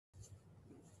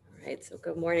right, so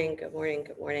good morning, good morning,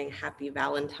 good morning. Happy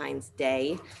Valentine's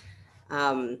Day.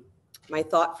 My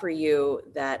thought for you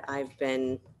that I've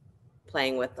been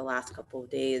playing with the last couple of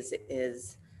days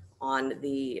is on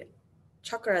the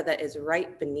chakra that is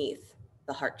right beneath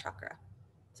the heart chakra.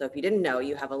 So if you didn't know,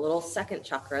 you have a little second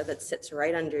chakra that sits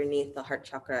right underneath the heart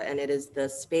chakra, and it is the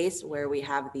space where we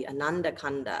have the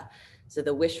Anandakanda, so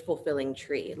the wish-fulfilling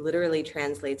tree. It literally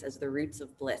translates as the roots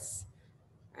of bliss.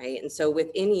 Right? And so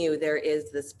within you, there is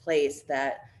this place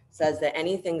that says that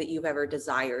anything that you've ever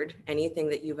desired, anything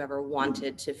that you've ever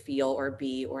wanted to feel or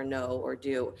be or know or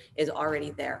do is already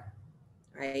there.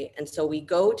 Right. And so we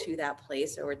go to that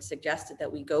place, or it's suggested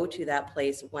that we go to that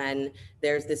place when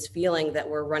there's this feeling that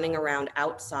we're running around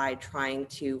outside trying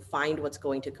to find what's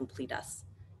going to complete us.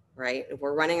 Right. If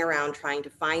we're running around trying to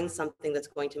find something that's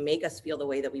going to make us feel the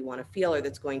way that we want to feel, or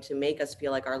that's going to make us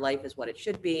feel like our life is what it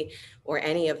should be, or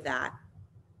any of that.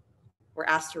 We're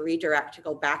asked to redirect, to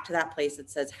go back to that place that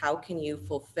says, how can you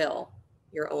fulfill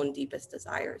your own deepest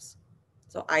desires?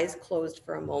 So eyes closed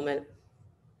for a moment.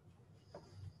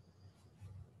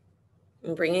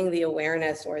 And bringing the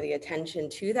awareness or the attention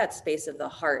to that space of the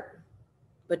heart.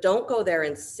 But don't go there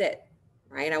and sit,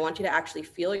 right? I want you to actually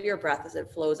feel your breath as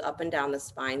it flows up and down the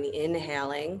spine, the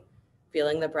inhaling,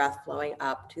 feeling the breath flowing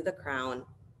up to the crown,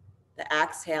 the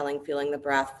exhaling, feeling the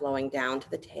breath flowing down to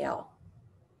the tail.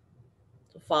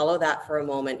 So follow that for a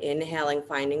moment, inhaling,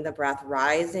 finding the breath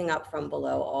rising up from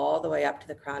below all the way up to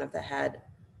the crown of the head.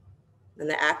 And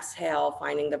the exhale,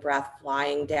 finding the breath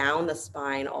flying down the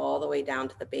spine all the way down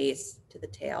to the base, to the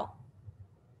tail.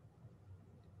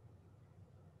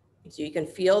 So you can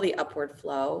feel the upward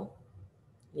flow.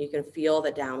 You can feel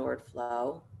the downward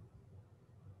flow.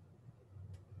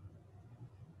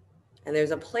 And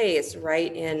there's a place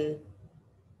right in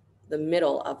the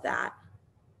middle of that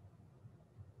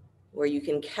where you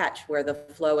can catch where the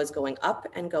flow is going up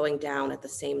and going down at the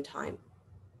same time.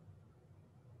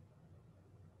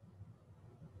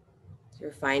 So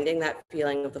you're finding that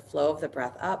feeling of the flow of the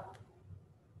breath up,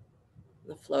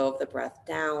 the flow of the breath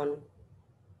down,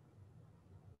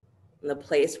 and the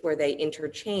place where they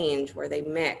interchange, where they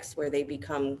mix, where they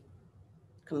become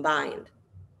combined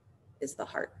is the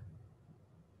heart.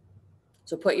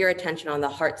 So put your attention on the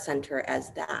heart center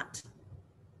as that.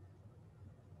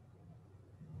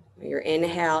 Your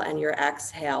inhale and your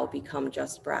exhale become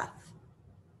just breath.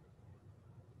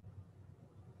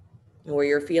 And where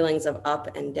your feelings of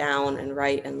up and down and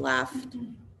right and left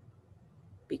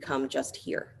become just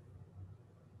here.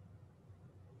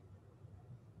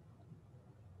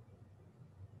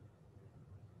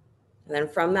 And then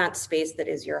from that space that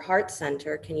is your heart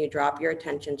center, can you drop your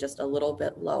attention just a little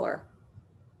bit lower?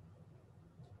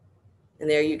 And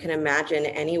there you can imagine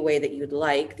any way that you'd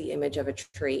like the image of a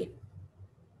tree.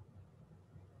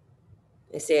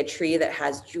 They say a tree that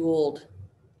has jeweled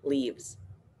leaves.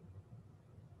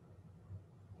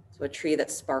 So a tree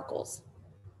that sparkles.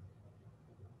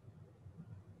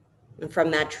 And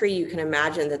from that tree, you can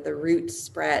imagine that the roots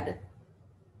spread,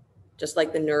 just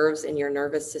like the nerves in your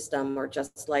nervous system, or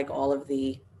just like all of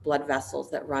the blood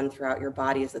vessels that run throughout your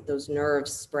body, is that those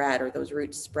nerves spread, or those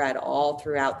roots spread all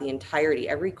throughout the entirety,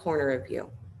 every corner of you.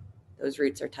 Those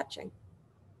roots are touching.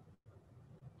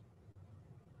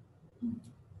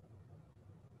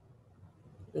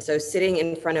 And so sitting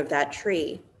in front of that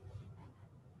tree,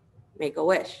 make a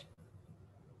wish,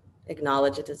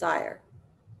 acknowledge a desire,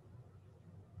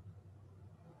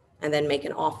 and then make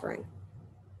an offering.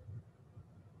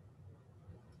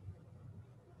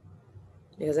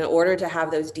 Because in order to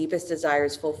have those deepest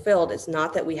desires fulfilled, it's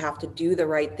not that we have to do the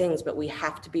right things, but we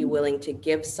have to be willing to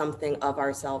give something of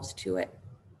ourselves to it.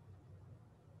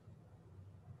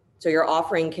 So your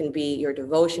offering can be your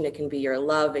devotion, it can be your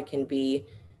love, it can be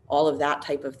all of that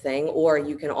type of thing, or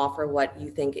you can offer what you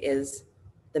think is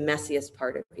the messiest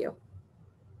part of you,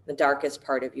 the darkest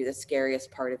part of you, the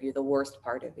scariest part of you, the worst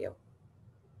part of you.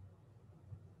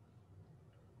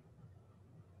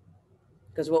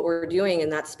 Because what we're doing in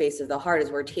that space of the heart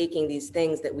is we're taking these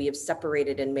things that we have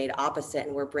separated and made opposite,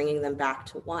 and we're bringing them back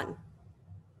to one.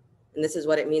 And this is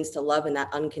what it means to love in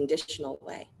that unconditional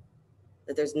way,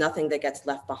 that there's nothing that gets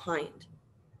left behind.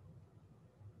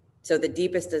 So the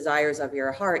deepest desires of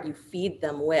your heart, you feed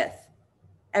them with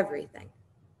everything.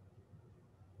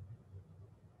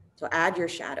 So add your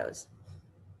shadows,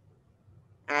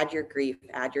 add your grief,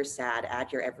 add your sad,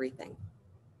 add your everything.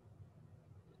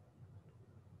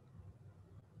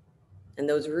 And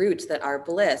those roots that are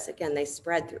bliss, again, they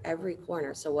spread through every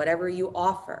corner. So whatever you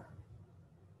offer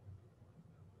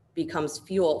becomes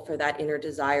fuel for that inner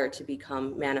desire to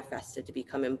become manifested, to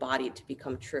become embodied, to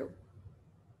become true.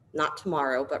 Not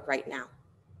tomorrow, but right now.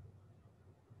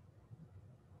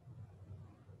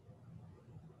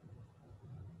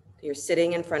 You're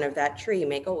sitting in front of that tree,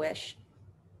 make a wish,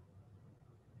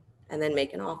 and then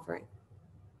make an offering.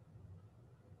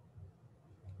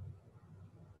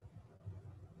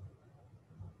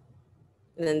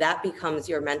 And then that becomes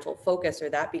your mental focus, or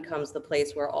that becomes the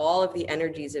place where all of the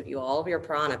energies of you, all of your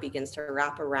prana begins to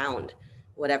wrap around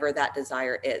whatever that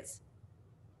desire is.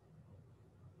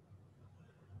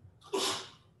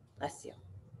 Bless you.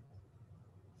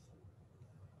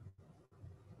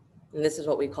 And this is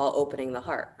what we call opening the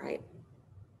heart, right?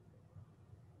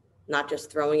 Not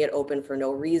just throwing it open for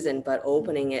no reason, but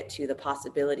opening it to the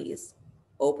possibilities,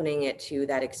 opening it to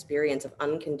that experience of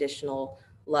unconditional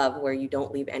love where you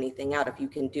don't leave anything out. If you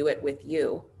can do it with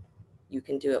you, you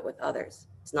can do it with others.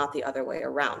 It's not the other way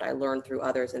around. I learn through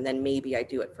others and then maybe I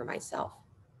do it for myself.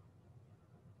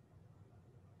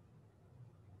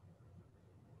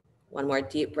 One more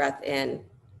deep breath in.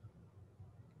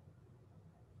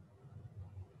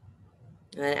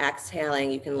 And then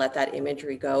exhaling, you can let that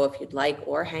imagery go if you'd like,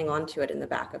 or hang on to it in the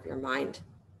back of your mind.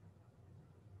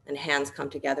 And hands come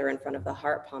together in front of the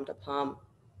heart, palm to palm.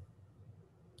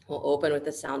 We'll open with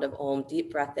the sound of Om.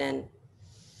 Deep breath in.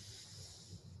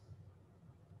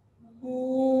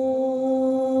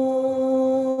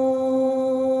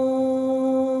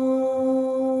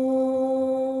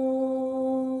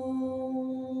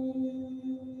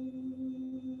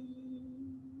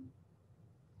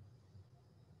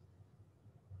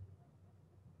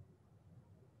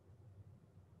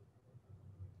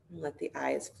 Let the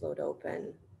eyes float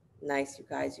open. Nice, you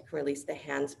guys. You can release the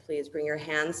hands, please. Bring your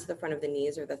hands to the front of the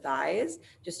knees or the thighs.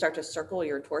 Just start to circle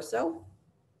your torso.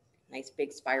 Nice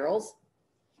big spirals.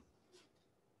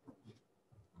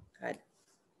 Good.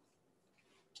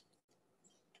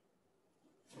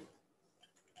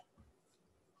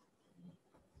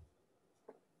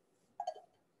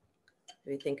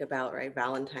 We think about, right,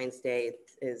 Valentine's Day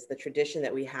is the tradition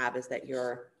that we have is that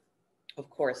of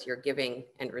course, you're giving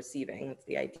and receiving. That's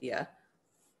the idea.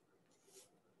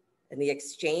 And the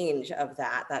exchange of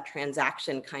that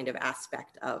transaction kind of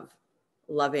aspect of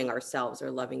loving ourselves or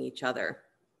loving each other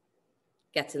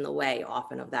gets in the way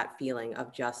often of that feeling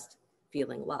of just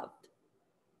feeling loved.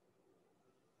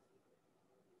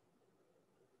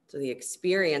 So the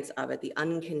experience of it, the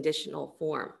unconditional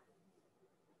form,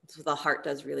 that's what the heart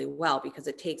does really well, because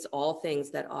it takes all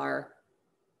things that are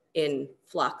in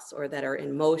flux or that are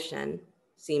in motion,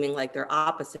 seeming like they're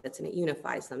opposites, and it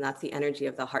unifies them. That's the energy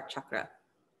of the heart chakra.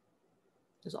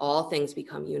 Because all things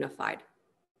become unified.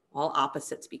 All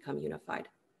opposites become unified.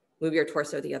 Move your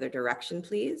torso the other direction,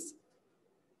 please.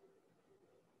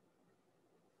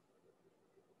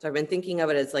 So I've been thinking of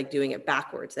it as like doing it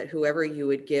backwards, that whoever you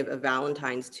would give a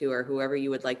Valentine's to, or whoever you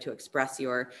would like to express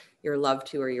your love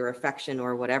to, or your affection,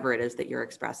 or whatever it is that you're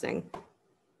expressing,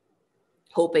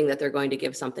 hoping that they're going to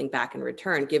give something back in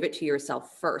return, give it to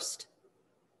yourself first.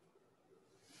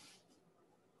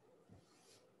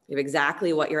 Give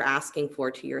exactly what you're asking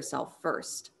for to yourself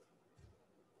first.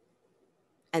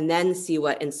 And then see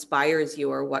what inspires you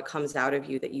or what comes out of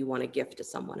you that you want to gift to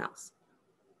someone else.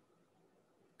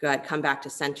 Good. Come back to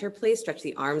center, please. Stretch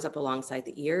the arms up alongside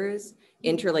the ears.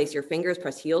 Interlace your fingers.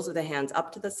 Press heels of the hands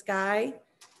up to the sky.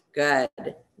 Good.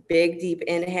 Big, deep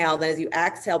inhale. Then as you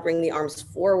exhale, bring the arms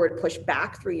forward. Push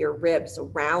back through your ribs, so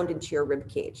round into your rib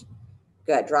cage.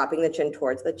 Good. Dropping the chin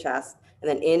towards the chest. And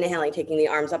then inhaling, taking the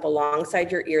arms up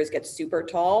alongside your ears. Get super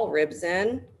tall, ribs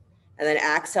in. And then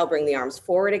exhale, bring the arms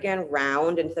forward again,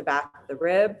 round into the back of the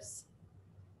ribs.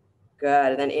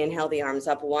 Good. And then inhale the arms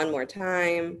up one more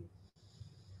time.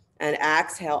 And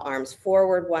exhale, arms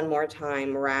forward one more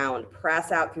time, round.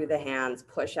 Press out through the hands,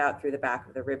 push out through the back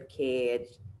of the rib cage.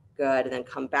 Good. And then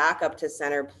come back up to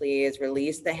center, please.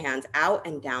 Release the hands out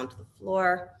and down to the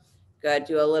floor. Good.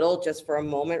 Do a little, just for a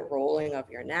moment, rolling of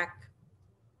your neck.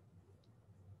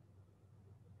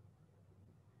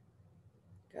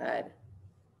 Good.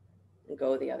 And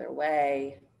go the other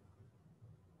way.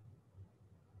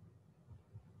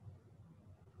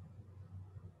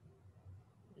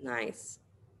 Nice.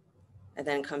 And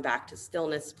then come back to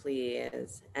stillness,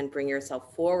 please. And bring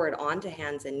yourself forward onto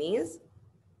hands and knees.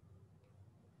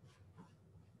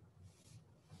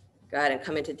 Good. And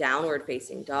come into downward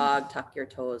facing dog. Tuck your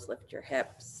toes, lift your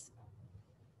hips.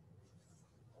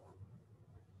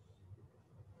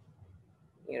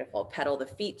 Beautiful. Pedal the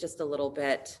feet just a little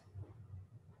bit.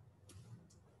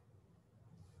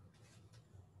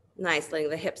 Nice. Letting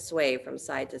the hips sway from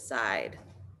side to side.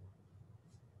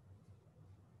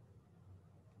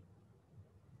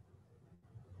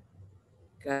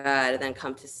 Good. And then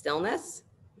come to stillness.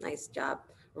 Nice job.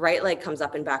 Right leg comes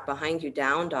up and back behind you.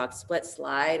 Down dog split.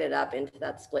 Slide it up into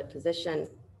that split position.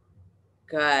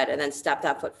 Good. And then step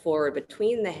that foot forward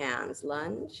between the hands.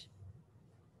 Lunge.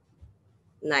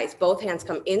 Nice. Both hands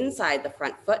come inside the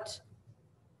front foot.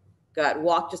 Good.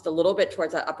 Walk just a little bit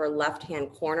towards that upper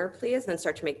left-hand corner, please. Then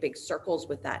start to make big circles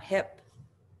with that hip.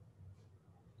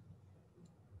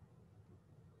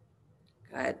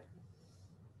 Good.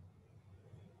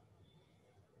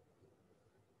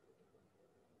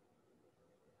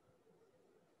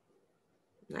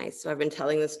 Nice. So I've been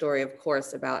telling the story, of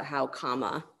course, about how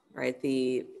Kama, right,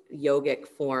 the yogic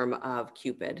form of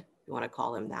Cupid, you want to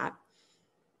call him that,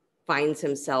 finds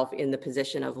himself in the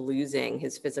position of losing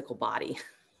his physical body.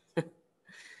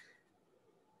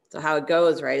 So how it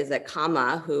goes, right, is that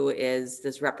Kama, who is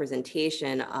this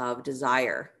representation of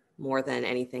desire more than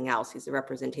anything else, he's a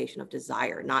representation of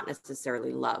desire, not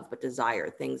necessarily love, but desire,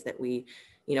 things that we,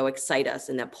 excite us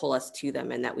and that pull us to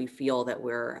them and that we feel that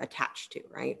we're attached to,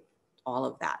 right? All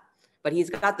of that. But he's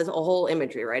got this whole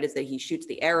imagery, right, is that he shoots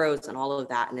the arrows and all of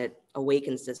that, and it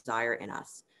awakens desire in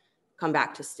us. Come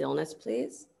back to stillness,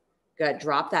 please. Good.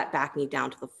 Drop that back knee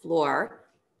down to the floor.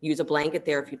 Use a blanket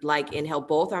there if you'd like. Inhale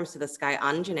both arms to the sky,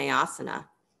 Anjaneyasana.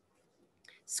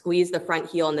 Squeeze the front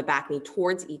heel and the back knee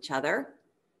towards each other.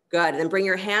 Good. Then bring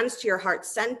your hands to your heart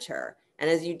center. And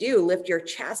as you do, lift your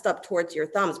chest up towards your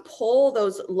thumbs. Pull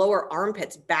those lower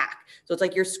armpits back. So it's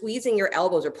like you're squeezing your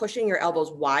elbows or pushing your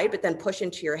elbows wide, but then push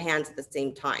into your hands at the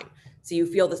same time. So you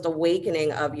feel this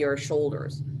awakening of your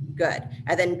shoulders. Good.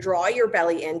 And then draw your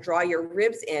belly in, draw your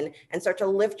ribs in, and start to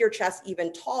lift your chest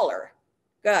even taller.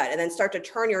 Good. And then start to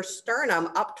turn your sternum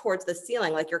up towards the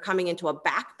ceiling like you're coming into a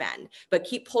back bend, but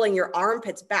keep pulling your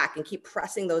armpits back and keep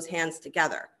pressing those hands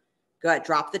together. Good.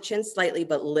 Drop the chin slightly,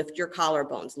 but lift your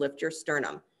collarbones, lift your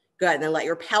sternum. Good. And then let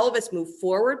your pelvis move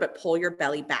forward, but pull your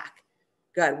belly back.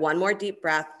 Good. One more deep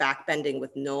breath, back bending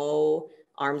with no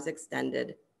arms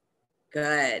extended.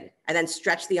 Good. And then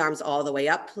stretch the arms all the way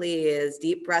up, please.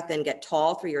 Deep breath in, get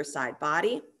tall through your side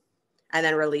body. And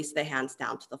then release the hands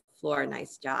down to the floor.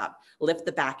 Nice job. Lift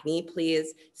the back knee,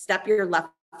 please. Step your left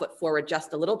foot forward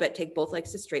just a little bit. Take both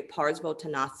legs to straight.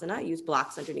 Parsvottanasana. Use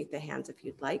blocks underneath the hands if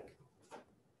you'd like.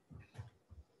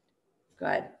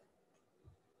 Good.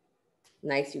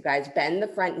 Nice, you guys. Bend the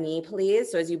front knee,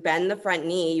 please. So as you bend the front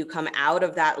knee, you come out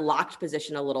of that locked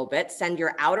position a little bit. Send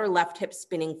your outer left hip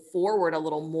spinning forward a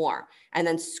little more. And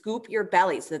then scoop your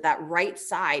belly so that that right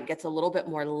side gets a little bit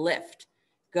more lift.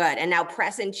 Good. And now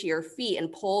press into your feet and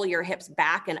pull your hips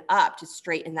back and up to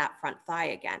straighten that front thigh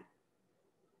again.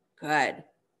 Good.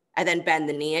 And then bend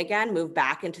the knee again. Move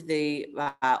back into the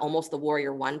almost the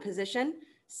warrior one position.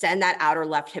 Send that outer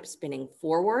left hip spinning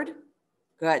forward.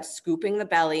 Good. Scooping the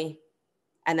belly.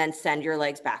 And then send your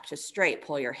legs back to straight.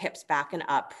 Pull your hips back and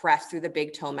up. Press through the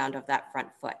big toe mound of that front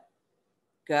foot.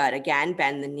 Good. Again,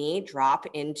 bend the knee. Drop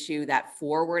into that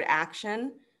forward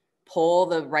action. Pull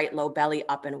the right low belly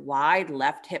up and wide,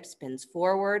 left hip spins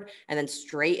forward, and then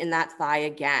straighten that thigh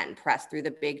again. Press through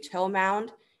the big toe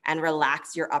mound and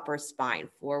relax your upper spine.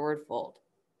 Forward fold.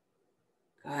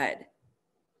 Good.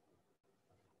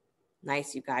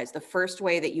 Nice, you guys. The first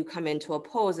way that you come into a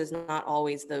pose is not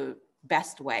always the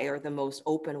best way or the most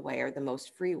open way or the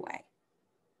most free way.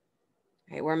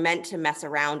 Okay, we're meant to mess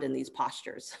around in these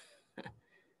postures.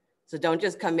 So don't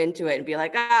just come into it and be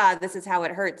like, this is how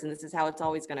it hurts and this is how it's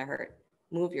always going to hurt.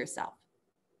 Move yourself.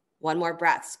 One more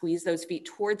breath. Squeeze those feet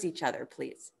towards each other,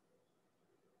 please.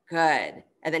 Good.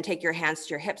 And then take your hands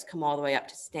to your hips. Come all the way up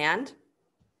to stand.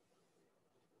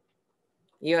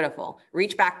 Beautiful.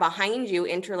 Reach back behind you.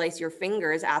 Interlace your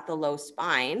fingers at the low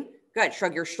spine. Good.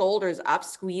 Shrug your shoulders up.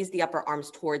 Squeeze the upper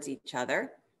arms towards each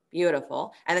other.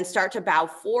 Beautiful. And then start to bow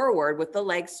forward with the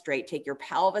legs straight. Take your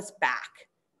pelvis back.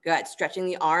 Good. Stretching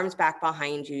the arms back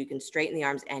behind you. You can straighten the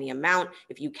arms any amount.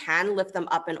 If you can lift them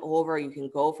up and over, you can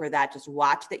go for that. Just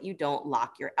watch that you don't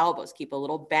lock your elbows. Keep a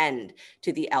little bend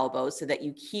to the elbows so that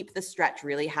you keep the stretch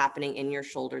really happening in your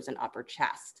shoulders and upper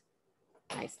chest.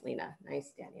 Nice, Lena.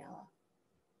 Nice, Daniela.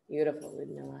 Beautiful,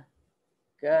 Ludmilla.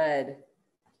 Good.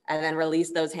 And then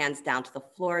release those hands down to the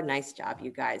floor. Nice job,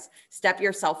 you guys. Step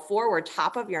yourself forward,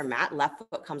 top of your mat. Left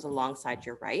foot comes alongside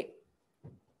your right.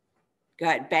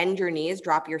 Good. Bend your knees,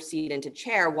 drop your seat into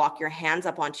chair, walk your hands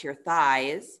up onto your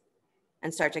thighs,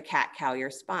 and start to cat-cow your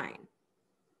spine.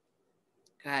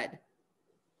 Good.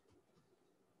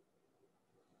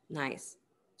 Nice.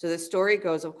 So the story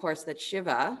goes, of course, that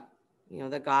Shiva,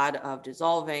 the god of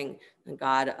dissolving, the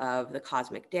god of the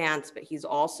cosmic dance, but he's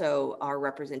also our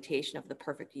representation of the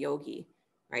perfect yogi,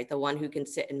 right? The one who can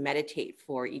sit and meditate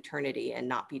for eternity and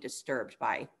not be disturbed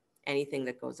by anything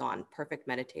that goes on. Perfect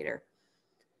meditator.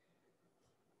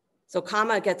 So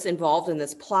Kama gets involved in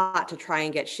this plot to try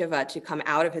and get Shiva to come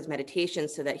out of his meditation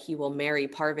so that he will marry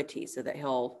Parvati, so that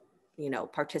he'll,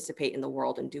 participate in the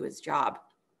world and do his job.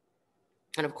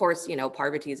 And of course, you know,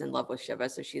 Parvati is in love with Shiva.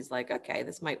 So she's like, okay,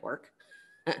 this might work.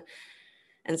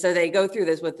 And so they go through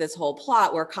this with this whole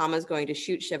plot where Kama is going to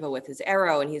shoot Shiva with his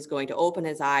arrow, and he's going to open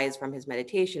his eyes from his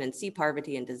meditation and see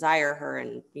Parvati and desire her.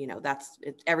 And, you know,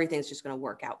 everything's just going to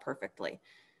work out perfectly.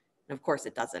 And of course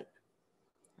it doesn't,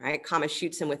 right? Kama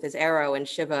shoots him with his arrow, and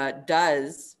Shiva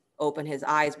does open his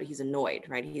eyes, but he's annoyed,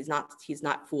 right? He's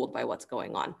not fooled by what's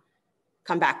going on.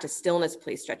 Come back to stillness,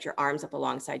 please. Stretch your arms up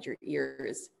alongside your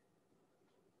ears.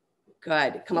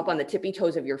 Good. Come up on the tippy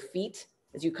toes of your feet.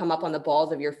 As you come up on the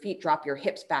balls of your feet, drop your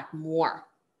hips back more.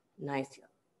 Nice.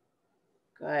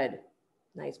 Good.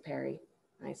 Nice, Perry.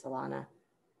 Nice, Alana.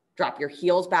 Drop your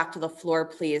heels back to the floor,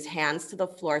 please. Hands to the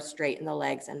floor, straighten the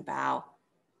legs and bow.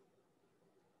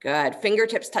 Good.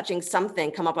 Fingertips touching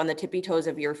something. Come up on the tippy toes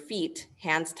of your feet.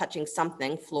 Hands touching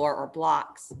something, floor or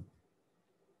blocks.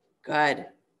 Good.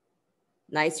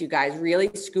 Nice, you guys. Really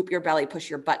scoop your belly. Push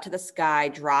your butt to the sky.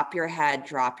 Drop your head.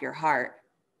 Drop your heart.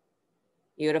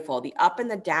 Beautiful. The up and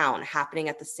the down happening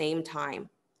at the same time.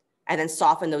 And then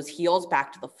soften those heels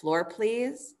back to the floor,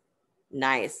 please.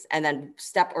 Nice. And then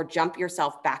step or jump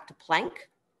yourself back to plank.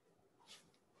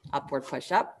 Upward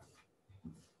push up.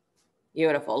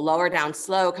 Beautiful. Lower down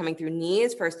slow, coming through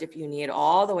knees first if you need,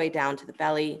 all the way down to the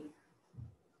belly.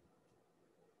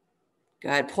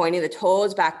 Good. Pointing the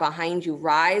toes back behind you.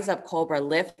 Rise up, cobra.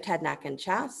 Lift head, neck, and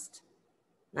chest.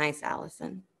 Nice,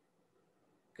 Allison.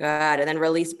 Good. And then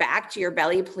release back to your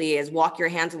belly, please. Walk your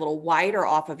hands a little wider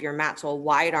off of your mat. So a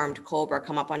wide-armed cobra.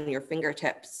 Come up on your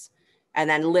fingertips. And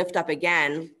then lift up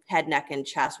again, head, neck, and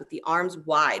chest with the arms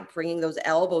wide, bringing those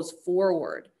elbows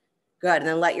forward. Good. And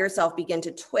then let yourself begin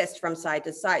to twist from side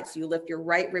to side. So you lift your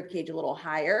right rib cage a little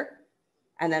higher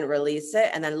and then release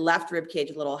it. And then left rib cage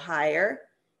a little higher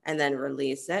and then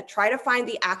release it. Try to find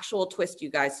the actual twist,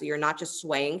 you guys, so you're not just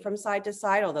swaying from side to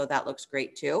side, although that looks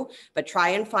great too. But try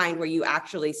and find where you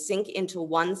actually sink into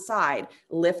one side,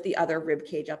 lift the other rib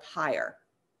cage up higher.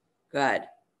 Good.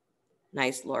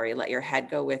 Nice, Lori. Let your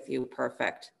head go with you.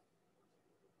 Perfect.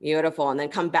 Beautiful. And then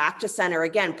come back to center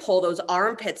again. Pull those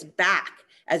armpits back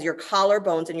as your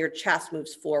collarbones and your chest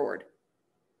moves forward.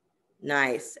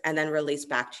 Nice. And then release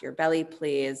back to your belly,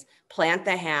 please. Plant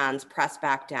the hands, press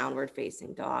back, downward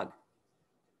facing dog.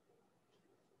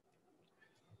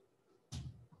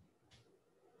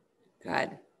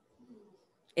 Good.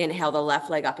 Inhale the left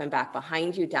leg up and back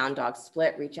behind you, down dog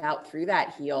split. Reach out through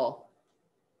that heel.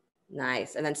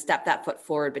 Nice. And then step that foot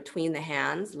forward between the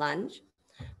hands, lunge.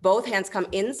 Both hands come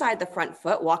inside the front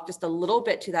foot, walk just a little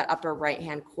bit to that upper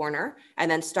right-hand corner, and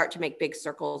then start to make big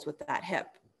circles with that hip.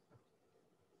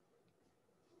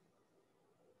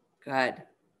 Good.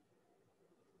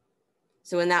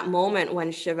 So in that moment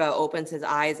when Shiva opens his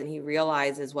eyes and he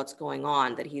realizes what's going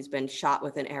on, that he's been shot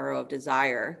with an arrow of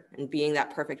desire, and being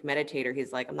that perfect meditator,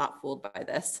 he's like, I'm not fooled by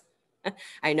this.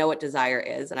 I know what desire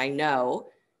is, and I know,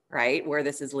 right, where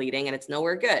this is leading, and it's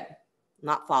nowhere good. I'm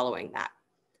not following that.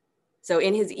 So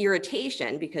in his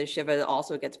irritation, because Shiva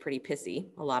also gets pretty pissy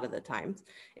a lot of the times,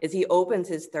 is he opens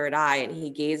his third eye and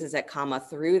he gazes at Kama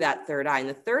through that third eye. And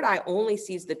the third eye only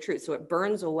sees the truth. So it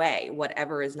burns away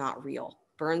whatever is not real,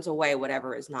 burns away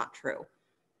whatever is not true.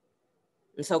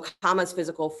 And so Kama's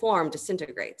physical form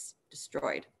disintegrates,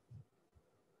 destroyed.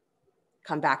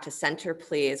 Come back to center,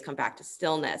 please. Come back to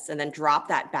stillness. And then drop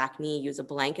that back knee. Use a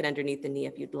blanket underneath the knee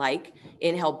if you'd like.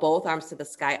 Inhale both arms to the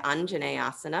sky,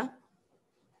 Anjaneyasana.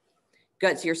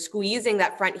 Good. So you're squeezing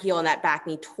that front heel and that back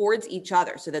knee towards each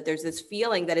other so that there's this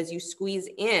feeling that as you squeeze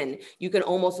in, you can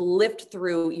almost lift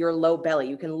through your low belly.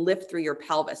 You can lift through your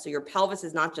pelvis. So your pelvis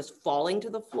is not just falling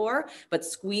to the floor, but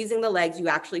squeezing the legs, you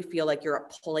actually feel like you're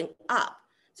pulling up.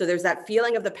 So there's that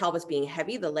feeling of the pelvis being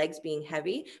heavy, the legs being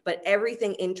heavy, but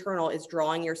everything internal is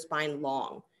drawing your spine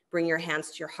long. Bring your hands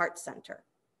to your heart center.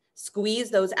 Squeeze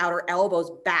those outer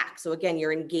elbows back. So again,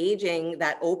 you're engaging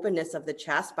that openness of the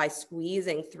chest by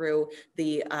squeezing through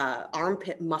the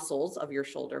armpit muscles of your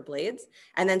shoulder blades,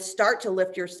 and then start to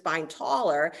lift your spine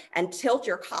taller and tilt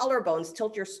your collarbones,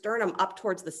 tilt your sternum up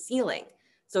towards the ceiling.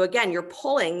 So again, you're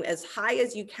pulling as high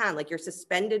as you can, like you're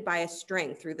suspended by a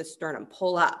string through the sternum.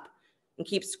 Pull up and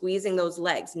keep squeezing those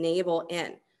legs, navel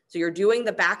in. So you're doing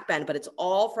the back bend, but it's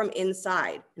all from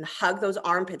inside. And hug those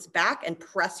armpits back and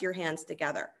press your hands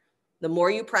together. The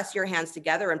more you press your hands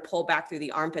together and pull back through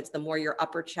the armpits, the more your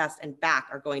upper chest and back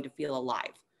are going to feel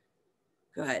alive.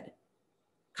 Good.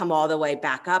 Come all the way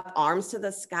back up, arms to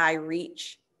the sky,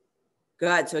 reach.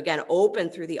 Good. So again,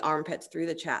 open through the armpits, through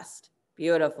the chest.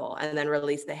 Beautiful. And then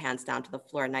release the hands down to the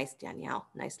floor. Nice, Danielle.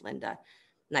 Nice, Linda.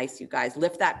 Nice, you guys.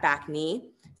 Lift that back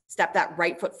knee. Step that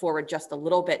right foot forward just a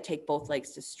little bit. Take both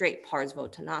legs to straight,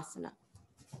 Parsvottanasana.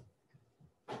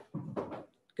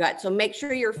 Good. So make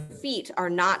sure your feet are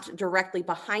not directly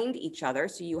behind each other,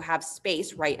 so you have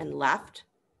space right and left.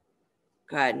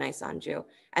 Good. Nice, Anju.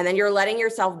 And then you're letting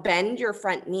yourself bend your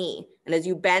front knee. And as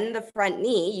you bend the front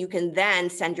knee, you can then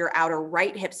send your outer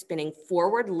right hip spinning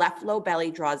forward, left low belly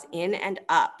draws in and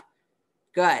up.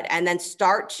 Good. And then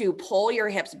start to pull your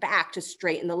hips back to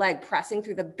straighten the leg, pressing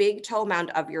through the big toe mound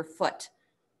of your foot.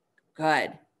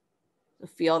 Good. So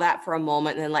feel that for a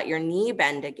moment and then let your knee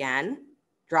bend again.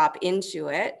 Drop into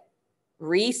it.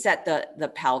 Reset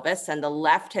the pelvis, send the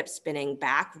left hip spinning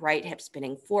back, right hip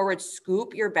spinning forward,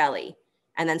 scoop your belly,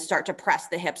 and then start to press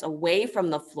the hips away from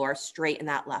the floor, straighten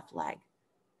that left leg.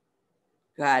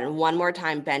 Good. And one more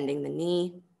time, bending the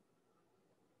knee.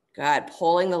 Good.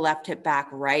 Pulling the left hip back,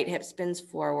 right hip spins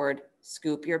forward,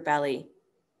 scoop your belly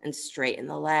and straighten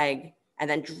the leg. And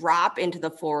then drop into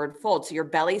the forward fold. So your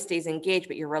belly stays engaged,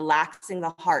 but you're relaxing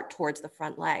the heart towards the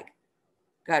front leg.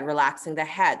 Good. Relaxing the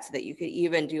head so that you could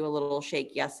even do a little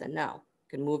shake yes and no.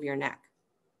 You can move your neck.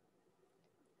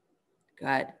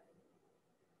 Good.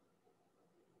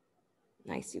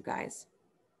 Nice, you guys.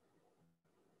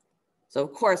 So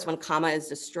of course, when Kama is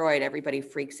destroyed, everybody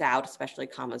freaks out, especially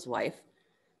Kama's wife.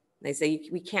 They say,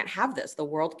 we can't have this. The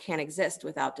world can't exist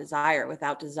without desire,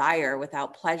 without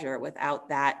pleasure, without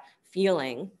that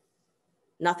feeling.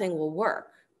 Nothing will work,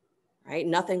 right?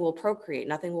 Nothing will procreate,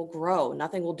 nothing will grow,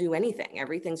 nothing will do anything.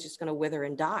 Everything's just going to wither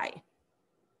and die.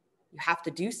 You have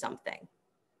to do something.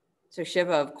 So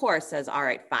Shiva, of course, says, all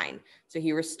right, fine. So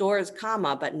he restores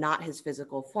Kama, but not his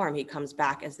physical form. He comes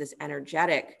back as this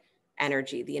energetic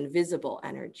energy, the invisible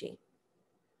energy.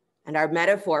 And our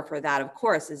metaphor for that, of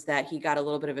course, is that he got a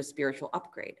little bit of a spiritual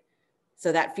upgrade.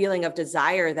 So that feeling of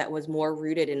desire that was more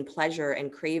rooted in pleasure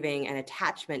and craving and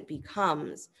attachment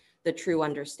becomes the true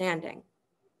understanding.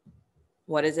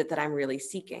 What is it that I'm really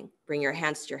seeking? Bring your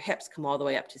hands to your hips, come all the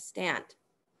way up to stand.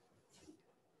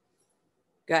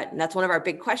 Good. And that's one of our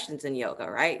big questions in yoga,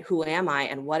 right? Who am I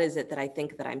and what is it that I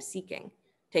think that I'm seeking?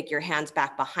 Take your hands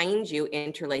back behind you,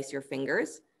 interlace your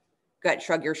fingers. Good.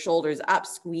 Shrug your shoulders up,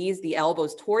 squeeze the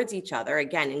elbows towards each other.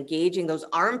 Again, engaging those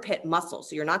armpit muscles.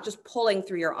 So you're not just pulling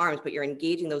through your arms, but you're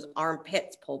engaging those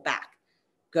armpits, pull back.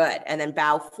 Good. And then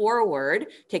bow forward,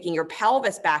 taking your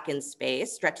pelvis back in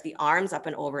space, stretch the arms up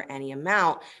and over any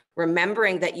amount,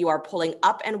 remembering that you are pulling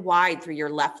up and wide through your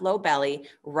left low belly,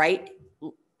 right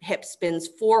hip spins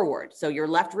forward. So your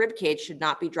left rib cage should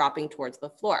not be dropping towards the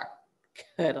floor.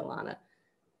 Good, Alana.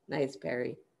 Nice,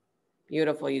 Perry.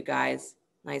 Beautiful, you guys.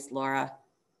 Nice, Laura.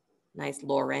 Nice,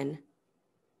 Lauren.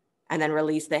 And then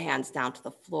release the hands down to the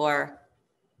floor.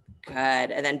 Good.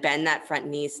 And then bend that front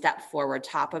knee, step forward,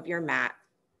 top of your mat.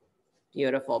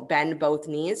 Beautiful. Bend both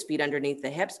knees, feet underneath the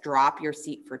hips. Drop your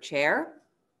seat for chair.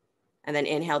 And then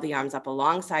inhale the arms up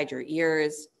alongside your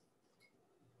ears.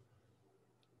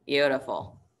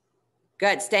 Beautiful.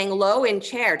 Good. Staying low in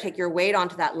chair. Take your weight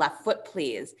onto that left foot,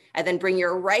 please. And then bring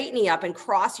your right knee up and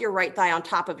cross your right thigh on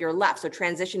top of your left. So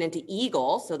transition into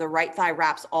eagle. So the right thigh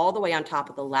wraps all the way on top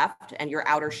of the left and your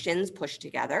outer shins push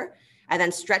together. And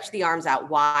then stretch the arms out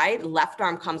wide. Left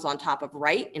arm comes on top of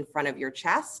right in front of your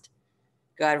chest.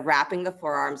 Good. Wrapping the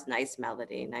forearms. Nice,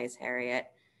 Melody. Nice,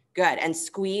 Harriet. Good. And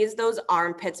squeeze those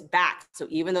armpits back. So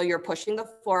even though you're pushing the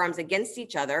forearms against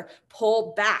each other,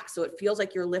 pull back. So it feels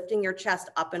like you're lifting your chest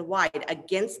up and wide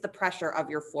against the pressure of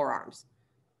your forearms.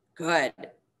 Good.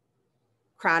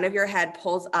 Crown of your head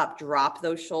pulls up. Drop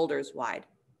those shoulders wide.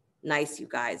 Nice, you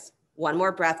guys. One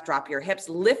more breath. Drop your hips.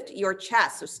 Lift your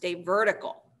chest. So stay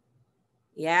vertical.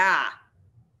 Yeah.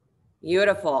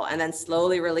 Beautiful. And then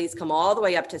slowly release. Come all the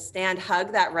way up to stand.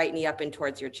 Hug that right knee up in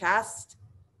towards your chest.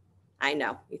 I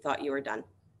know, you thought you were done.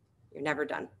 You're never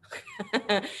done.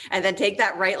 And then take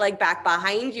that right leg back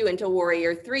behind you into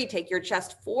warrior three. Take your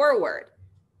chest forward.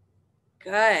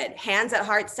 Good. Hands at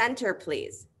heart center,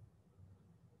 please.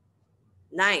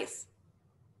 Nice.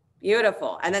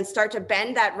 Beautiful. And then start to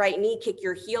bend that right knee, kick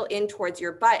your heel in towards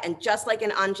your butt. And just like in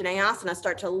Anjaneyasana,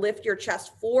 start to lift your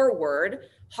chest forward,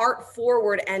 heart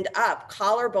forward and up,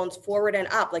 collarbones forward and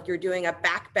up, like you're doing a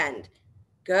back bend.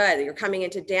 Good. You're coming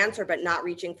into dancer, but not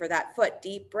reaching for that foot.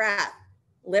 Deep breath.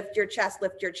 Lift your chest,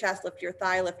 lift your chest, lift your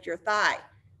thigh, lift your thigh.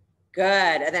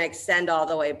 Good. And then extend all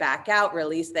the way back out.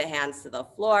 Release the hands to the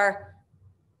floor.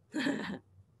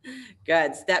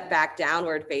 Good. Step back,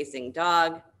 downward facing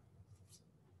dog.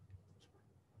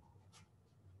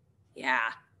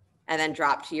 Yeah. And then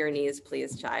drop to your knees,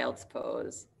 please, child's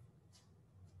pose.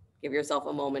 Give yourself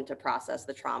a moment to process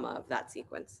the trauma of that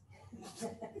sequence.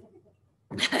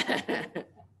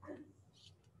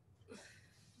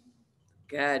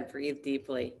 Good. Breathe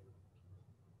deeply.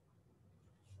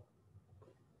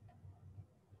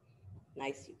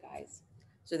 Nice, you guys.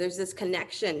 So there's this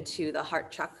connection to the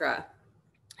heart chakra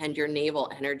and your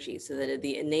navel energy. So that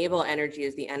the navel energy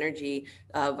is the energy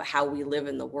of how we live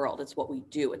in the world. It's what we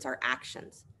do. It's our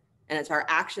actions. And it's our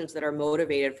actions that are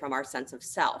motivated from our sense of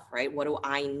self, right? What do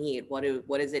I need? What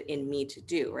is it in me to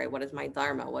do, right? What is my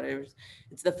dharma?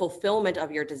 It's the fulfillment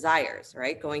of your desires,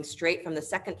 right? Going straight from the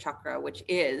second chakra, which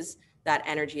is that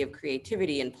energy of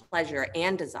creativity and pleasure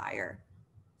and desire.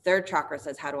 Third chakra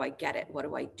says, how do I get it? What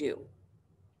do I do,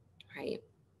 right?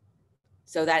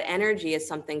 So that energy is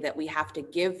something that we have to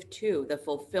give to the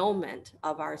fulfillment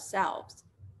of ourselves.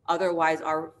 Otherwise,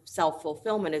 our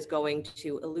self-fulfillment is going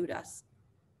to elude us.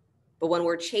 But when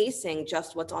we're chasing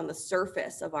just what's on the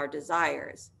surface of our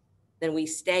desires, then we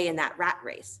stay in that rat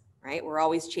race, right? We're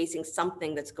always chasing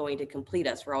something that's going to complete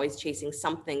us. We're always chasing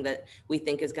something that we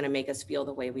think is going to make us feel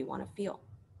the way we want to feel.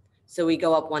 So we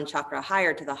go up one chakra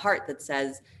higher to the heart that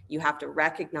says you have to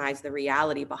recognize the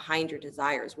reality behind your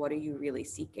desires. What are you really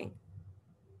seeking?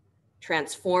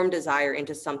 Transform desire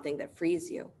into something that frees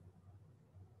you.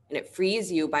 And it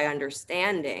frees you by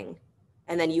understanding.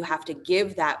 And then you have to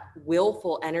give that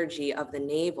willful energy of the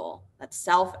navel, that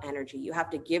self energy, you have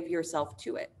to give yourself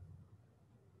to it.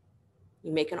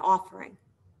 You make an offering.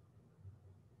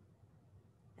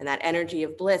 And that energy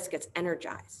of bliss gets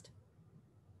energized.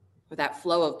 Or that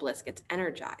flow of bliss gets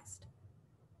energized.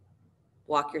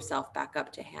 Walk yourself back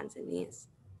up to hands and knees.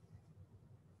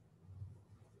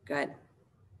 Good.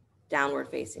 Downward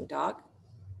facing dog.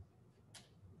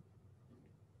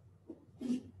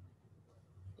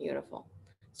 Beautiful.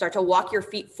 Start to walk your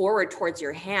feet forward towards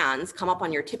your hands. Come up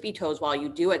on your tippy toes while you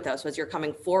do it though. So as you're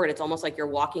coming forward, it's almost like you're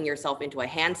walking yourself into a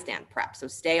handstand prep. So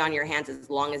stay on your hands as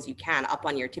long as you can, up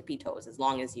on your tippy toes as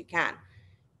long as you can.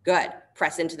 Good.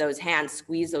 Press into those hands,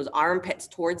 squeeze those armpits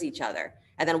towards each other,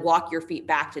 and then walk your feet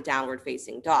back to downward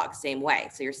facing dog, same way.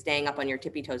 So you're staying up on your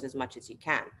tippy toes as much as you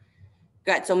can.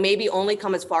 Good. So maybe only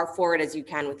come as far forward as you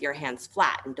can with your hands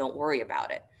flat and don't worry about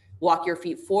it. Walk your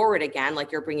feet forward again,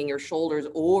 like you're bringing your shoulders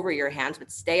over your hands,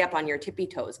 but stay up on your tippy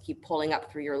toes. Keep pulling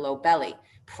up through your low belly.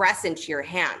 Press into your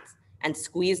hands and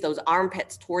squeeze those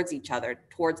armpits towards each other,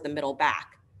 towards the middle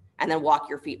back, and then walk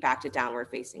your feet back to downward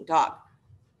facing dog.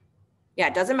 Yeah,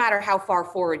 it doesn't matter how far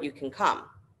forward you can come.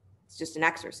 It's just an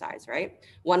exercise, right?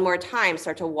 One more time,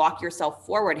 start to walk yourself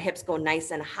forward. Hips go nice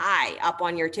and high, up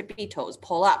on your tippy toes.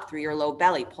 Pull up through your low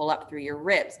belly, pull up through your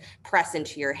ribs, press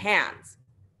into your hands.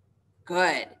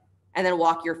 Good. And then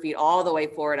walk your feet all the way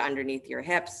forward underneath your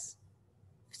hips.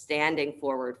 Standing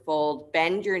forward fold.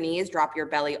 Bend your knees, drop your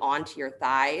belly onto your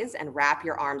thighs, and wrap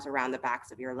your arms around the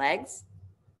backs of your legs.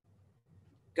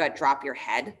 Good. Drop your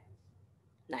head.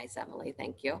 Nice, Emily.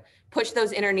 Thank you. Push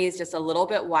those inner knees just a little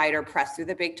bit wider. Press through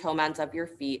the big toe mounds of your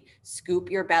feet. Scoop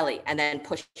your belly and then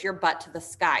push your butt to the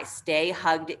sky. Stay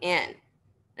hugged in.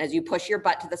 As you push your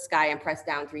butt to the sky and press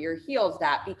down through your heels,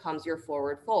 that becomes your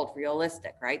forward fold,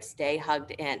 realistic, right? Stay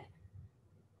hugged in.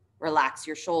 Relax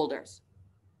your shoulders.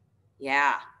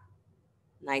 Yeah.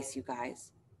 Nice, you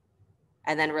guys.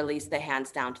 And then release the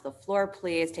hands down to the floor,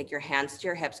 please. Take your hands to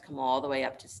your hips. Come all the way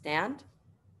up to stand.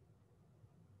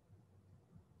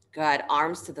 Good.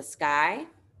 Arms to the sky.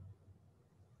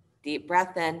 Deep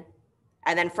breath in.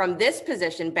 And then from this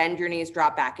position, bend your knees,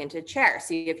 drop back into chair.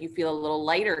 See if you feel a little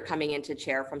lighter coming into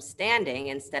chair from standing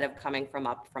instead of coming from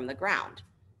up from the ground.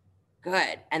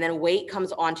 Good. And then weight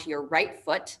comes onto your right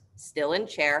foot, still in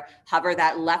chair. Hover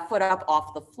that left foot up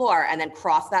off the floor and then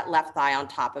cross that left thigh on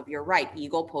top of your right.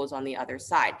 Eagle pose on the other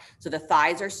side. So the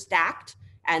thighs are stacked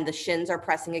and the shins are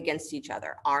pressing against each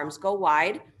other. Arms go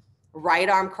wide. Right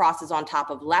arm crosses on top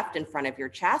of left in front of your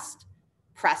chest.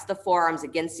 Press the forearms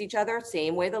against each other,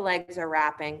 same way the legs are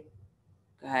wrapping.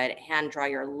 Good. Hand draw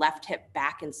your left hip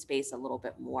back in space a little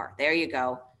bit more. There you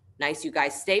go. Nice, you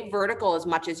guys. Stay vertical as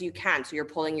much as you can. So you're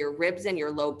pulling your ribs in,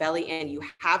 your low belly in. You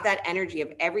have that energy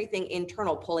of everything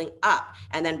internal pulling up,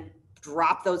 and then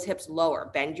drop those hips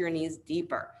lower. Bend your knees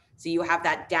deeper. So you have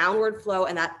that downward flow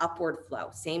and that upward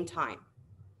flow, same time.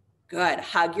 Good.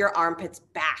 Hug your armpits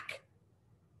back.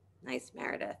 Nice,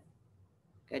 Meredith.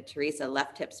 Good, Teresa.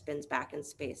 Left hip spins back in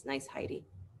space. Nice, Heidi.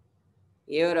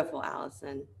 Beautiful,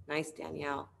 Allison. Nice,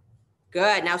 Danielle.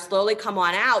 Good. Now slowly come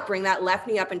on out. Bring that left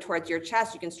knee up and towards your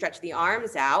chest. You can stretch the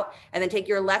arms out and then take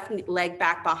your left leg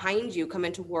back behind you. Come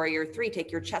into warrior three.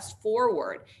 Take your chest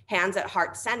forward. Hands at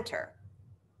heart center.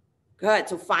 Good.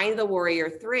 So find the warrior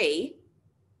three.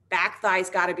 Back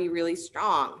thighs got to be really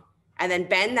strong. And then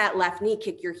bend that left knee,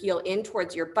 kick your heel in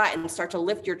towards your butt and start to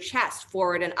lift your chest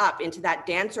forward and up into that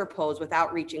dancer pose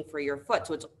without reaching for your foot.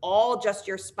 So it's all just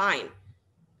your spine.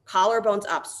 Collarbones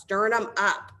up, sternum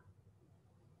up.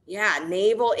 Yeah,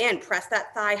 navel in, press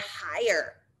that thigh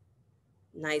higher.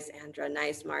 Nice, Andra.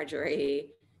 Nice, Marjorie.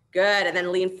 Good. And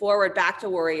then lean forward back to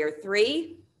warrior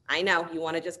three. I know you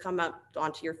want to just come up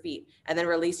onto your feet and then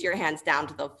release your hands down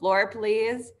to the floor,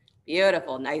 please.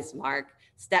 Beautiful. Nice, Mark.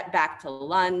 Step back to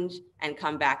lunge and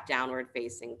come back downward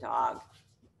facing dog.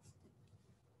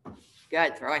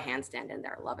 Good. Throw a handstand in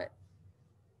there. Love it.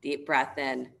 Deep breath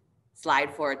in.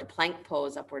 Slide forward to plank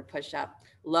pose, upward push up.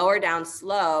 Lower down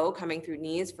slow, coming through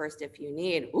knees first if you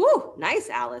need. Ooh, nice,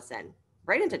 Allison.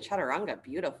 Right into chaturanga.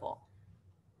 Beautiful.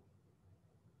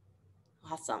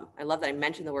 Awesome. I love that I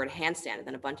mentioned the word handstand and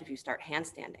then a bunch of you start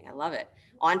handstanding. I love it.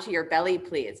 Onto your belly,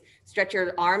 please. Stretch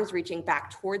your arms reaching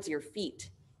back towards your feet.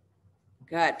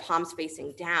 Good. Palms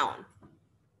facing down.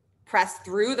 Press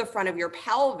through the front of your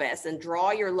pelvis and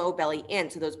draw your low belly in.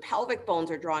 So those pelvic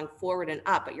bones are drawing forward and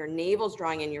up, but your navel's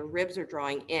drawing in, your ribs are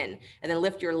drawing in. And then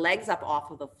lift your legs up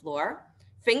off of the floor.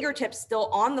 Fingertips still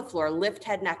on the floor. Lift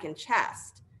head, neck, and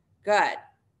chest. Good.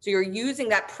 So you're using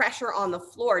that pressure on the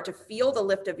floor to feel the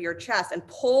lift of your chest and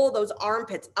pull those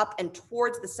armpits up and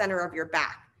towards the center of your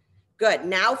back. Good.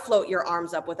 Now float your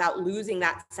arms up without losing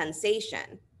that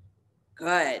sensation.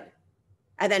 Good.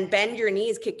 And then bend your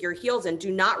knees, kick your heels in.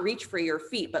 Do not reach for your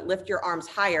feet, but lift your arms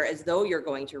higher as though you're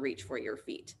going to reach for your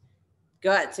feet.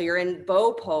 Good. So you're in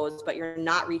bow pose, but you're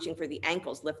not reaching for the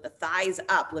ankles. Lift the thighs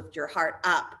up, lift your heart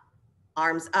up,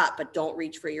 arms up, but don't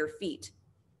reach for your feet.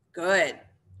 Good.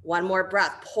 One more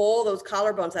breath. Pull those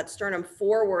collarbones, that sternum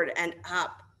forward and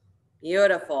up.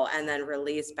 Beautiful. And then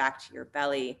release back to your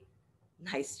belly.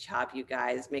 Nice job, you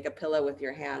guys. Make a pillow with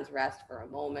your hands. Rest for a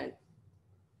moment.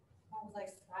 That was like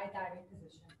skydiving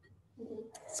position.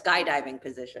 Skydiving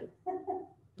position.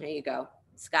 There you go.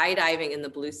 Skydiving in the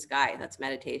blue sky. That's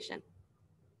meditation.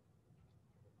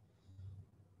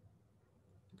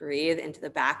 Breathe into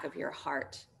the back of your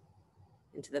heart,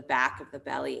 into the back of the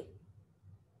belly.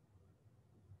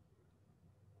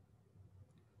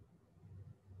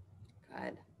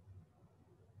 Good.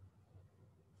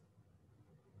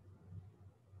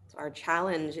 So our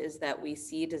challenge is that we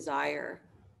see desire.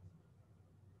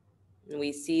 And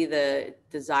we see the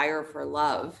desire for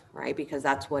love, right? Because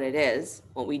that's what it is.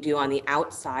 What we do on the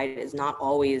outside is not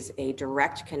always a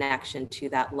direct connection to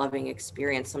that loving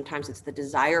experience. Sometimes it's the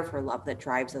desire for love that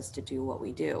drives us to do what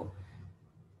we do.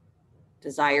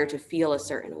 Desire to feel a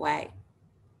certain way.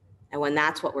 And when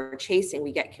that's what we're chasing,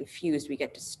 we get confused, we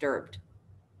get disturbed.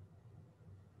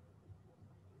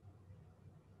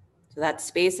 So that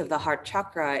space of the heart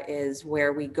chakra is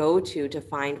where we go to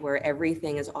find where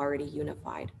everything is already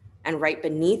unified. And right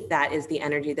beneath that is the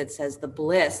energy that says the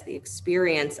bliss, the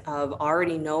experience of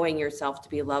already knowing yourself to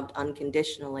be loved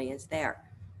unconditionally is there.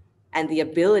 And the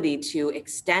ability to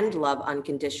extend love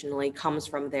unconditionally comes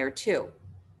from there too.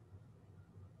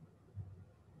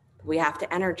 We have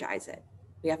to energize it.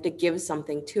 We have to give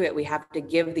something to it. We have to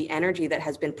give the energy that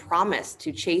has been promised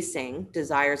to chasing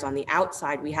desires on the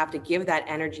outside. We have to give that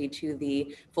energy to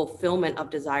the fulfillment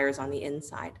of desires on the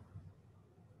inside.